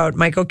writes about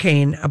Michael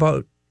Caine,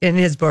 about in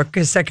his book,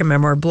 his second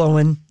memoir,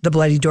 Blowing the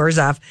Bloody Doors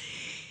Off.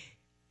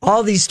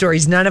 all these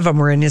stories, none of them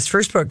were in his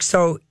first book.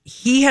 So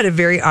he had a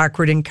very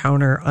awkward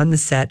encounter on the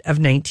set of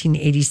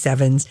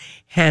 1987's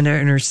Hannah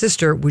and Her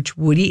Sister, which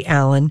Woody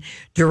Allen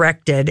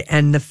directed,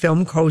 and the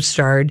film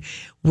co-starred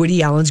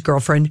Woody Allen's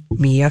girlfriend,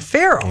 Mia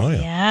Farrow. Oh,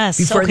 yeah. Yes.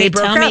 Before okay, they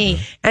broke tell up. me.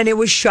 And it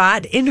was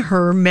shot in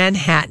her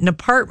Manhattan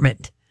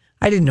apartment.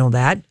 I didn't know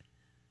that.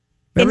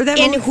 Remember that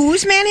in movie?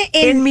 whose man?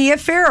 In Mia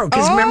Farrow.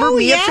 Because remember,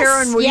 Mia yes,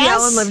 Farrow and Woody yes.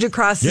 Allen lived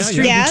across the Yeah,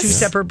 street yeah. in two Yes.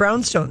 separate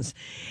brownstones.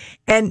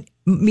 And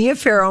Mia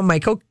Farrow and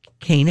Michael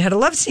Caine had a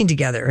love scene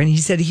together. And he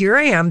said, here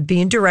I am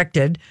being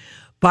directed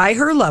by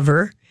her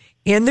lover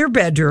in their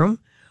bedroom,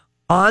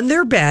 on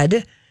their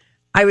bed.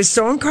 I was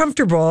so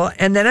uncomfortable.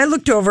 And then I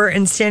looked over,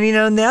 and standing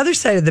on the other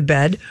side of the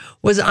bed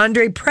was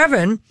Andre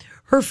Previn,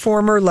 her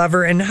former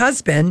lover and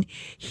husband.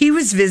 He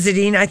was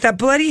visiting. I thought,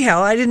 bloody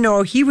hell, I didn't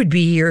know he would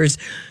be here.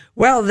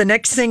 Well, the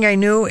next thing I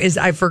knew is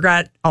I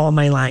forgot all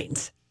my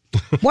lines.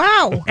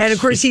 Wow. And of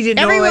course, he didn't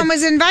know. Everyone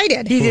was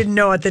invited. He didn't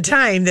know at the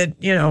time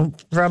that,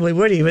 probably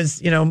Woody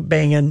was,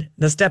 banging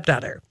the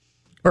stepdaughter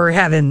or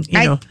having,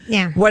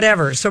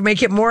 whatever. So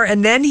make it more.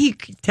 And then he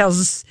tells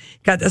us,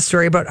 got a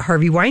story about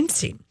Harvey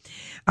Weinstein.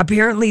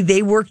 Apparently,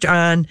 they worked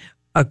on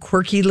a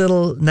quirky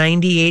little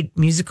 98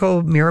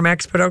 musical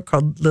Miramax put out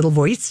called Little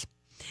Voice.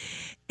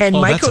 And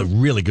that's a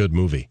really good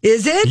movie.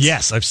 Is it?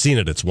 Yes, I've seen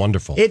it. It's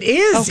wonderful. It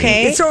is.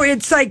 Okay. So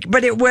it's like,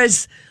 but it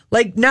was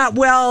like not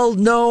well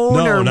known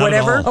No, or not at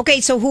whatever. all.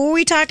 Okay, so who are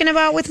we talking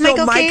about with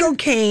Michael Caine? Michael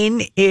Caine,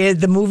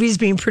 the movie's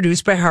being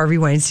produced by Harvey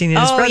Weinstein and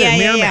his brother,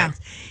 Miramax.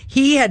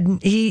 He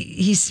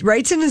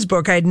writes in his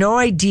book, I had no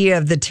idea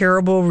of the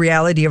terrible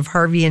reality of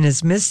Harvey and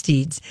his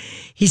misdeeds.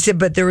 He said,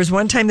 but there was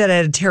one time that I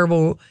had a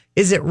terrible,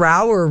 is it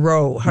row or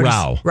row?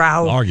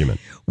 Row. Argument.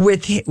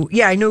 With him.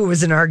 Yeah, I knew it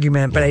was an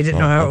argument, but I didn't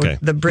know how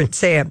the Brits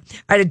say it.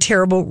 I had a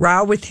terrible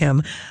row with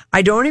him.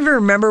 I don't even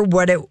remember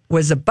what it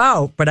was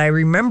about, but I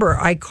remember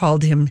I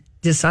called him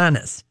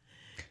dishonest.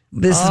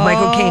 This is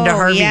Michael Caine to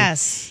Harvey.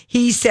 Yes.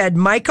 He said,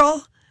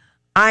 Michael,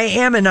 I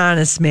am an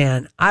honest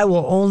man. I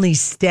will only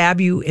stab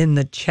you in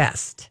the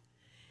chest.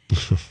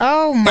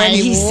 Oh, my And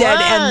he word. said,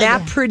 and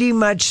that pretty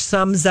much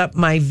sums up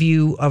my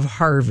view of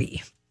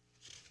Harvey.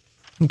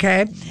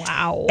 Okay.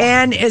 Wow.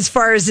 And as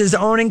far as his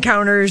own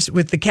encounters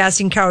with the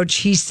casting couch,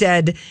 he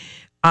said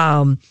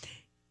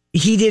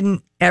he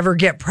didn't ever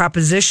get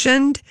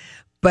propositioned,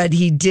 but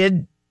he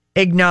did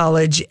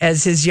acknowledge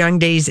as his young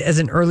days as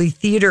an early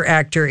theater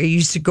actor, it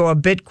used to go a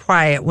bit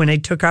quiet when I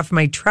took off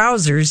my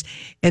trousers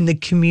in the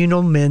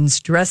communal men's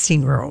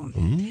dressing room.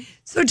 Mm-hmm.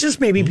 So just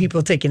maybe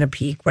people taking a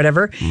peek,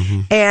 whatever. Mm-hmm.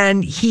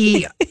 And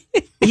he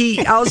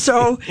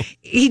also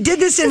did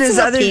this in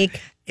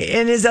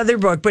his other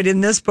book, but in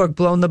this book,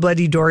 Blown the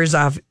Bloody Doors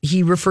Off,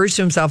 he refers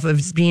to himself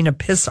as being a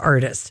piss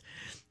artist,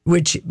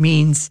 which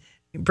means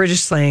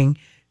British slang,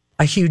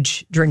 a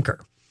huge drinker.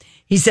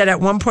 He said at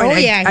one point,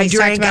 I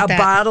drank a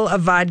bottle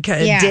of vodka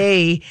a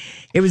day.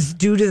 It was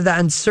due to the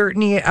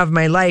uncertainty of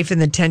my life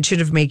and the tension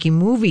of making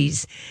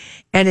movies.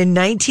 And in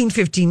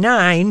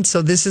 1959,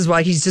 so this is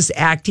why he's just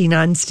acting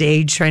on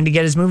stage, trying to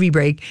get his movie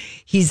break.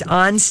 He's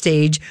on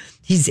stage.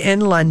 He's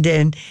in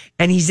London,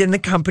 and he's in the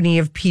company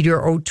of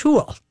Peter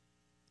O'Toole.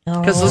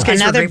 Because those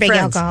guys another were great big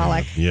friends.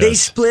 alcoholic. Yes. They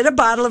split a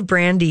bottle of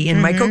brandy, and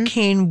Michael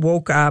Caine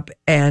woke up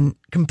and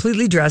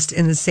completely dressed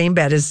in the same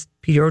bed as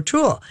Peter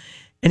O'Toole.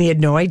 And he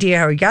had no idea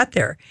how he got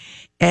there.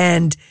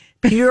 And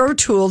Peter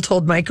O'Toole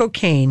told Michael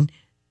Caine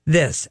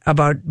this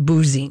about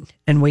boozing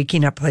and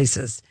waking up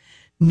places.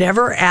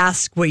 Never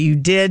ask what you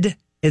did.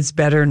 It's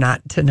better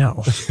not to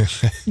know.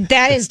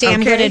 That is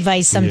damn good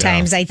advice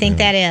sometimes. Yeah. I think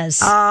that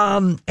is.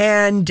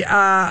 And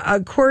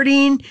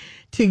according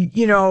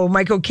to,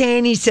 Michael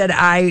Caine, he said,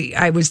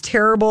 I was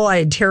terrible. I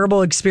had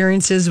terrible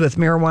experiences with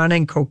marijuana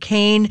and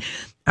cocaine.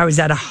 I was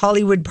at a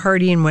Hollywood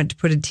party and went to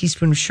put a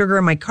teaspoon of sugar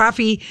in my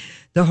coffee.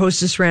 The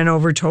hostess ran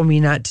over, told me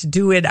not to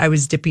do it. I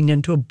was dipping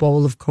into a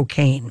bowl of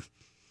cocaine.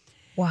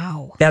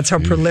 Wow. That's how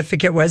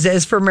prolific it was.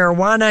 As for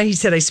marijuana, he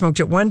said, I smoked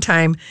it one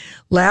time,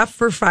 laughed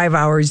for 5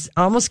 hours,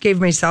 almost gave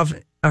myself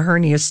a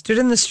hernia, stood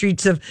in the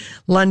streets of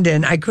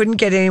London. I couldn't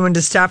get anyone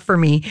to stop for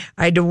me.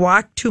 I had to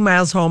walk 2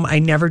 miles home. I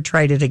never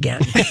tried it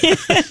again.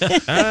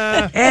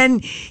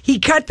 And he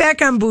cut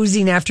back on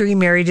boozing after he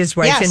married his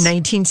wife in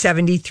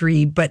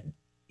 1973, but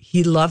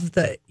he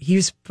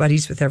was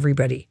buddies with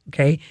everybody.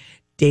 Okay.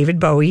 David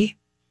Bowie,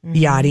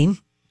 yachting,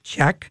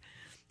 check.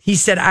 He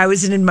said, I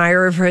was an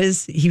admirer of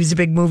his. He was a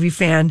big movie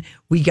fan.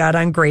 We got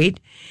on great.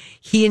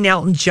 He and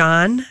Elton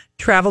John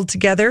traveled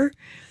together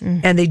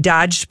and they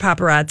dodged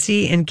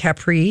paparazzi in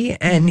Capri.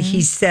 And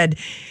he said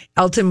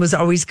Elton was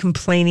always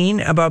complaining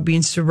about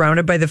being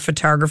surrounded by the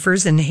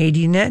photographers and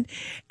hating it.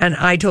 And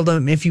I told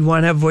him, if you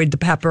want to avoid the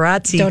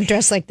paparazzi, don't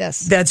dress like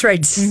this. That's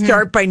right.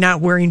 Start by not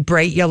wearing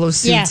bright yellow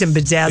suits and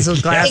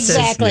bedazzled glasses.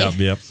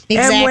 Exactly. Yep.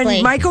 And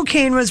when Michael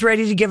Caine was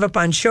ready to give up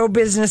on show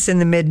business in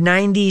the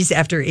mid-90s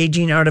after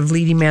aging out of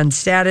leading man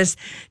status,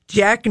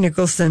 Jack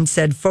Nicholson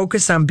said,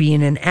 focus on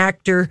being an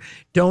actor.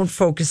 Don't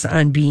focus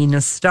on being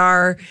a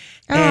star.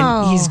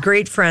 And he's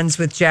great friends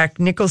with Jack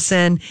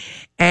Nicholson.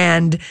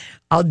 And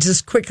I'll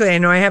just quickly, I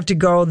know I have to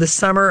go. The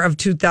summer of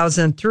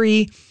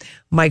 2003,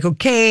 Michael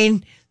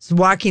Caine is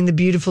walking the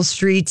beautiful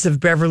streets of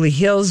Beverly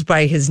Hills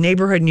by his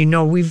neighborhood. And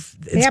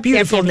it's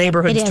beautiful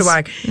neighborhoods to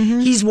walk.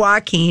 Mm-hmm. He's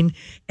walking,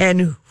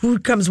 and who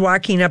comes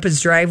walking up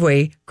his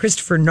driveway?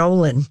 Christopher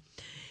Nolan,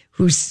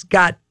 who's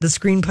got the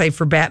screenplay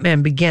for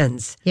Batman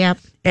Begins. Yep.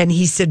 And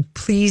he said,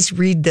 please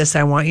read this.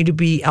 I want you to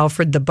be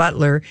Alfred the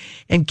butler.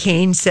 And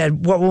Caine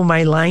said, what will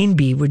my line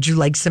be? Would you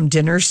like some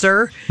dinner,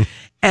 sir?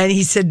 And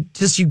he said,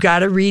 you got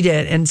to read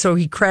it. And so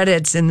he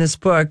credits in this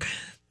book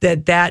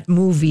that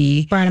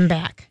movie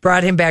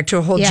brought him back to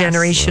a whole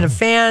generation of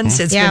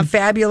fans. It's been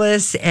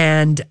fabulous.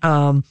 And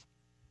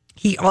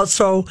he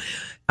also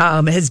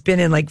has been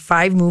in like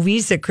 5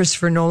 movies that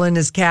Christopher Nolan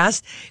has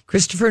cast.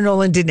 Christopher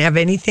Nolan didn't have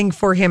anything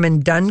for him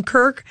in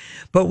Dunkirk,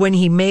 but when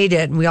he made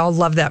it, and we all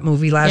loved that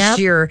movie last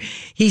year,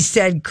 he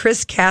said,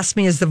 Chris cast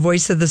me as the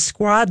voice of the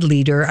squad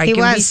leader. I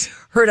can be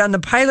heard on the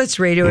pilot's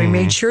radio. He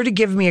made sure to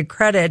give me a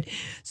credit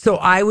so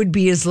I would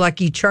be his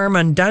lucky charm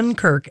on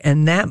Dunkirk.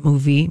 And that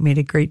movie made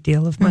a great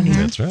deal of money.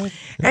 That's right.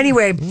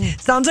 Anyway,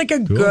 sounds like a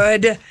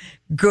good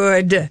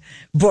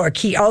book.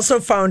 He also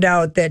found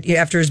out that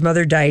after his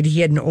mother died, he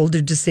had an older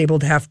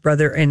disabled half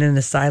brother in an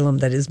asylum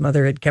that his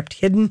mother had kept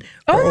hidden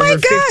for over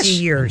 50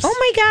 years. Oh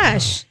my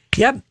gosh.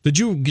 Yep. Did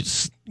you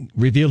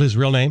reveal his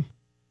real name?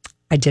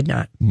 I did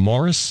not.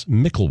 Morris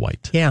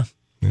Micklewhite. Yeah.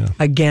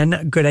 Again,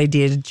 a good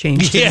idea to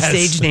change to the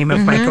stage name of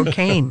Michael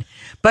Caine.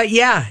 But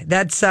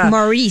that's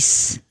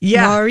Maurice.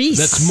 Yeah. Maurice.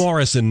 That's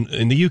Morris. In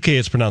the UK,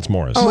 it's pronounced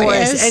Morris. Oh,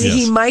 Morris. And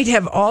he might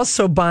have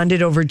also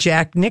bonded over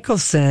Jack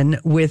Nicholson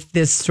with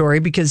this story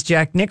because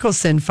Jack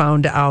Nicholson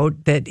found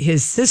out that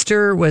his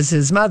sister was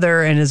his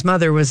mother and his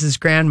mother was his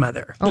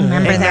grandmother. Oh,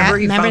 remember that?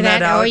 Remember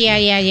that? Oh,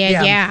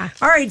 yeah.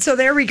 All right, so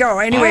there we go.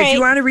 Anyway, if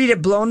you want to read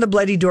it, Blowing the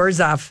Bloody Doors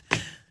Off.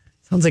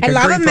 Sounds like I a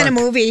love great him book. in a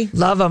movie.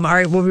 Love him. All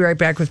right, we'll be right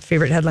back with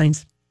favorite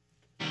headlines.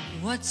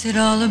 What's it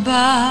all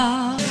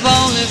about?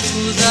 Only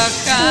fools are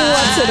kind.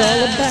 What's it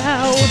all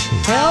about?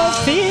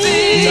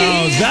 Alfie.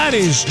 Now, that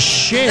is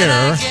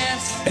Cher,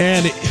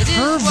 and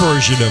her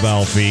version of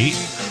Alfie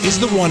is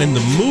the one in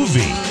the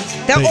movie.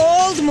 The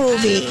old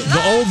movie.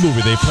 The old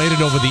movie. They played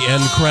it over the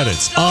end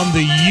credits. On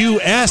the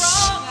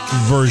U.S.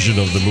 version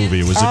of the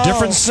movie, it was a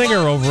different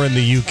singer over in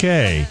the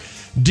UK.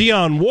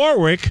 Dionne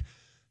Warwick,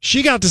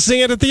 she got to sing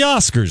it at the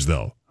Oscars,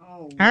 though.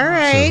 All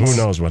right. So who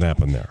knows what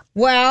happened there?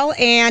 Well,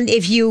 and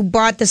if you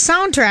bought the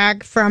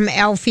soundtrack from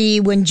Alfie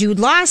when Jude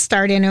Law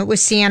starred in it with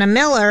Sienna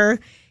Miller,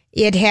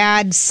 it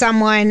had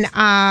someone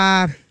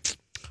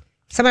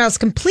else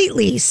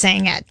completely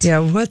sang it. Yeah,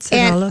 what's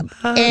it all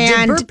about?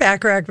 Did Burt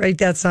Bacharach write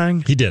that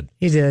song? He did.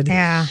 He did.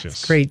 Yeah.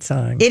 It's a great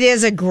song. It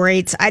is a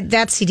great...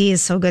 that CD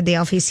is so good, the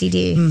Alfie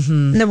CD.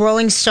 Mm-hmm. And the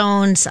Rolling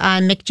Stones,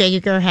 Mick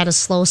Jagger had a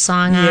slow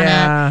song on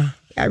it.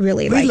 I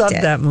really liked it. We loved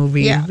that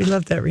movie. Yeah. We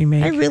loved that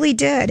remake. I really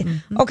did.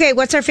 Mm-hmm. Okay,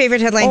 what's our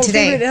favorite headline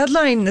today? Favorite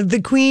headline.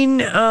 The Queen,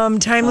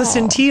 Timeless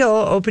and Teal,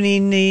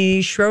 opening the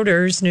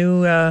Schroders,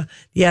 new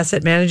the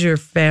asset manager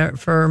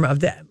firm of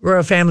the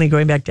royal family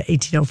going back to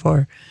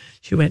 1804.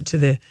 She went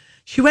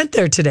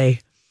there today.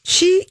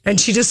 She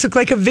just looked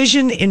like a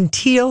vision in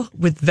teal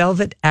with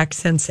velvet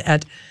accents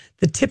at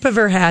the tip of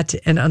her hat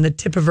and on the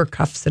tip of her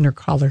cuffs and her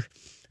collar.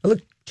 It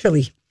looked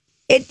chilly.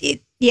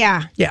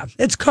 Yeah. Yeah.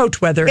 It's coat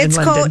weather in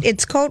London.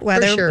 It's coat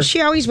weather. For sure. She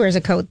always wears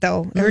a coat,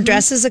 though. Her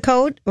dress is a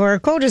coat, or her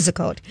coat is a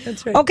coat.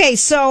 That's right. Okay,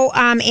 so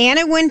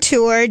Anna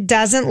Wintour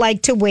doesn't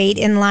like to wait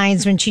in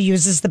lines when she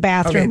uses the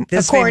bathroom. Okay,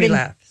 this made me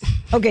laugh.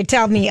 Okay,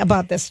 tell me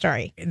about this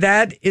story.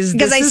 That is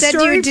because I said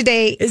to you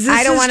today,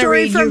 I don't want to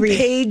read. From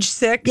page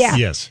 6. Yeah.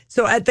 Yes.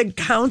 So at the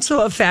Council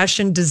of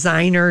Fashion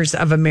Designers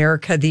of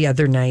America the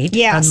other night,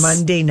 on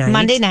Monday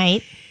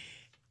night,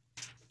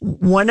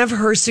 one of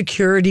her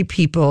security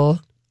people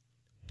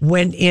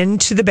went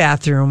into the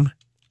bathroom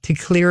to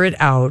clear it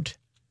out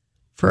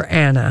for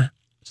Anna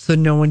so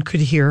no one could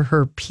hear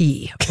her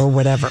pee or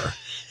whatever.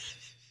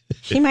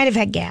 She might have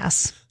had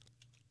gas.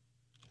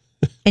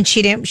 And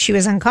she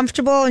was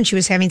uncomfortable and she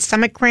was having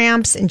stomach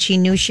cramps and she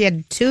knew she had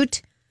a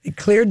toot. It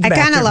cleared the bathroom.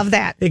 I kind of love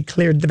that. It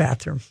cleared the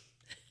bathroom.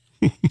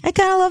 I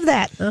kind of love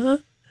that. Uh-huh.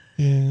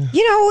 Yeah.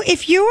 You know,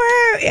 if you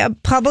were a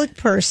public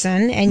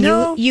person and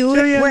you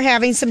were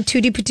having some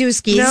Tootie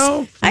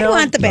Patooskies, I'd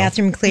want the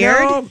bathroom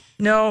cleared.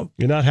 No.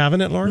 You're not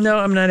having it, Lauren? No,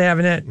 I'm not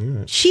having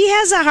it. She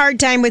has a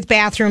hard time with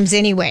bathrooms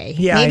anyway.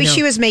 Yeah, maybe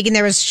she was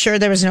there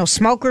was no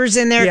smokers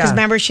in there because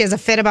remember she has a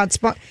fit about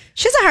smoke.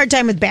 She has a hard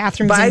time with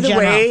bathrooms By in the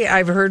general. way,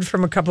 I've heard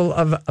from a couple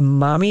of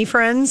mommy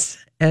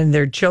friends and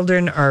their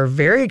children are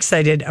very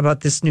excited about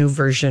this new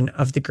version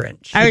of The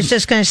Grinch. I was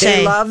just going to say.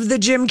 They love the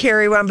Jim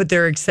Carrey one, but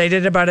they're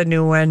excited about a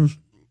new one.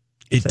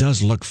 It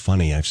does look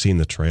funny. I've seen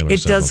the trailer.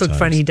 It does look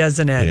funny,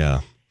 doesn't it?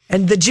 Yeah.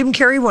 And the Jim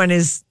Carrey one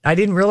I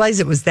didn't realize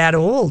it was that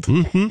old.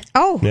 Mm-hmm.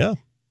 Oh. Yeah.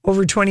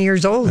 Over 20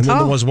 years old. And then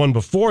there was one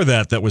before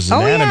that was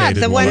an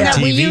animated the one on that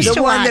TV. we used to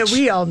The one watch. that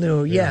we all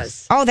knew,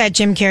 yes. Oh, that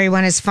Jim Carrey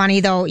one is funny,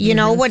 though. You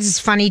know what is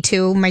funny,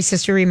 too? My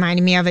sister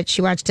reminded me of it.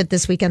 She watched it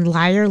this weekend,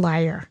 Liar,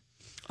 Liar.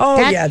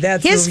 Oh,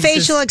 that's his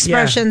facial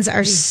expressions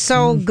are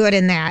so good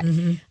in that.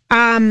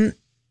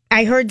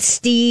 I heard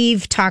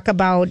Steve talk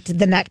about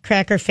the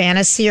Nutcracker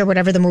Fantasy or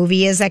whatever the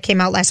movie is that came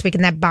out last week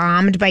and that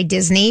bombed by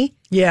Disney.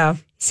 Yeah.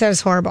 He said it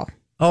was horrible.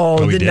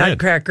 Oh, the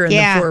Nutcracker and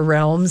the Four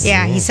Realms.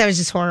 Yeah, he said it was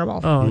just horrible.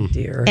 Oh,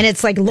 dear. And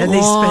it's like long. And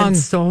they spent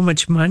so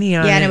much money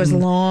on it. Yeah, and it was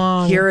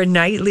long. Keira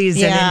Knightley's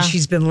in it, and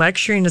she's been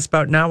lecturing us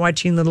about not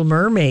watching Little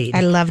Mermaid. I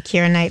love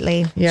Keira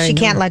Knightley. Yeah, she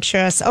can't lecture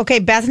us. Okay,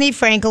 Bethany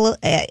Frankel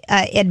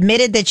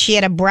admitted that she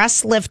had a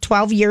breast lift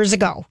 12 years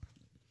ago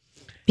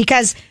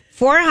because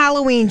for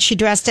Halloween, she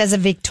dressed as a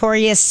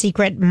Victoria's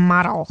Secret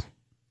model.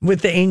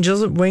 With the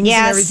angels' wings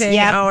and everything?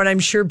 Yep. Oh, and I'm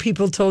sure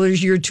people told her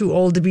you're too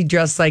old to be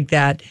dressed like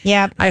that.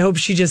 Yep. I hope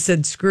she just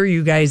said, screw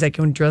you guys, I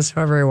can dress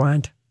however I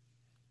want.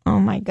 Oh,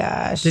 my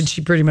gosh. Did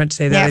she pretty much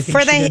say that? Yeah, I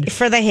think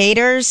for the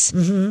haters,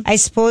 I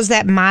suppose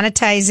that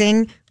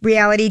monetizing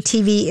reality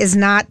TV is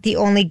not the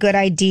only good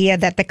idea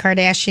that the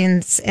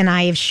Kardashians and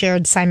I have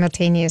shared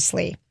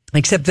simultaneously.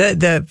 Except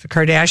the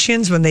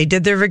Kardashians, when they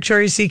did their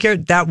Victoria's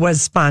Secret, that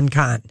was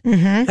SponCon.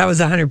 That was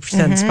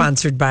 100%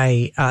 sponsored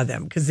by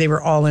them because they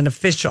were all an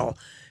official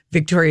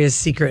Victoria's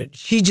Secret.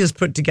 She just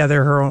put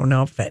together her own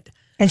outfit.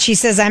 And she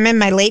says, I'm in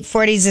my late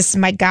 40s. This is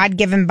my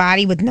God-given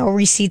body with no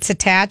receipts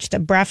attached. A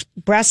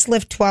breast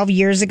lift 12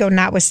 years ago,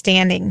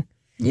 notwithstanding.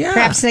 Yeah.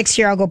 Perhaps next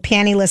year I'll go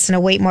pantyless and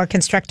await more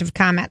constructive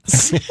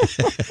comments.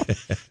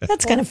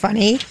 That's kind of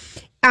funny.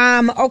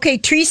 Okay,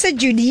 Teresa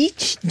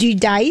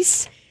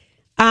Giudice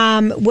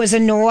was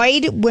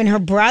annoyed when her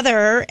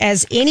brother,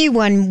 as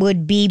anyone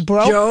would be,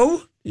 broke.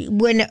 Joe?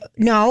 When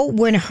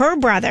her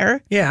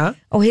brother,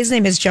 his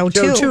name is Joe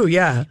too,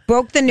 yeah,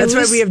 broke the news.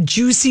 That's why we have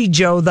Juicy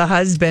Joe, the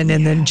husband,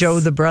 and then Joe,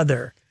 the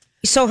brother.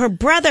 So her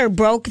brother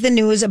broke the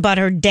news about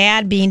her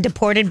dad being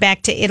deported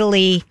back to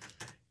Italy.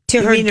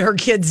 You mean her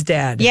kid's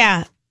dad?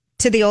 Yeah,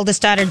 to the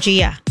oldest daughter,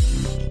 Gia.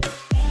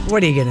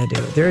 What are you going to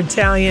do? They're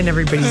Italian.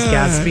 Everybody's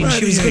gasping.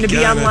 She was going to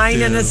be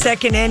online in a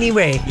second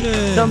anyway.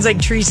 Sounds like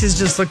Teresa's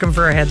just looking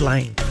for a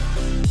headline.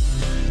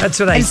 That's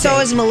what I say. And so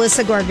is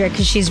Melissa Gorga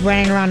because she's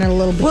running around in a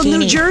little bikini. Well,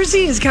 New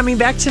Jersey is coming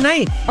back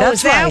tonight.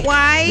 Is that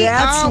why?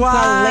 That's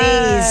why.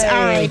 Please.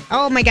 All right.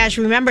 Oh, my gosh.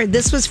 Remember,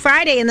 this was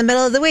Friday in the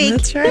middle of the week.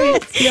 That's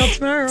right. See you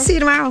tomorrow. See you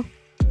tomorrow.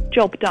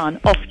 Job done.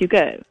 Off you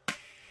go.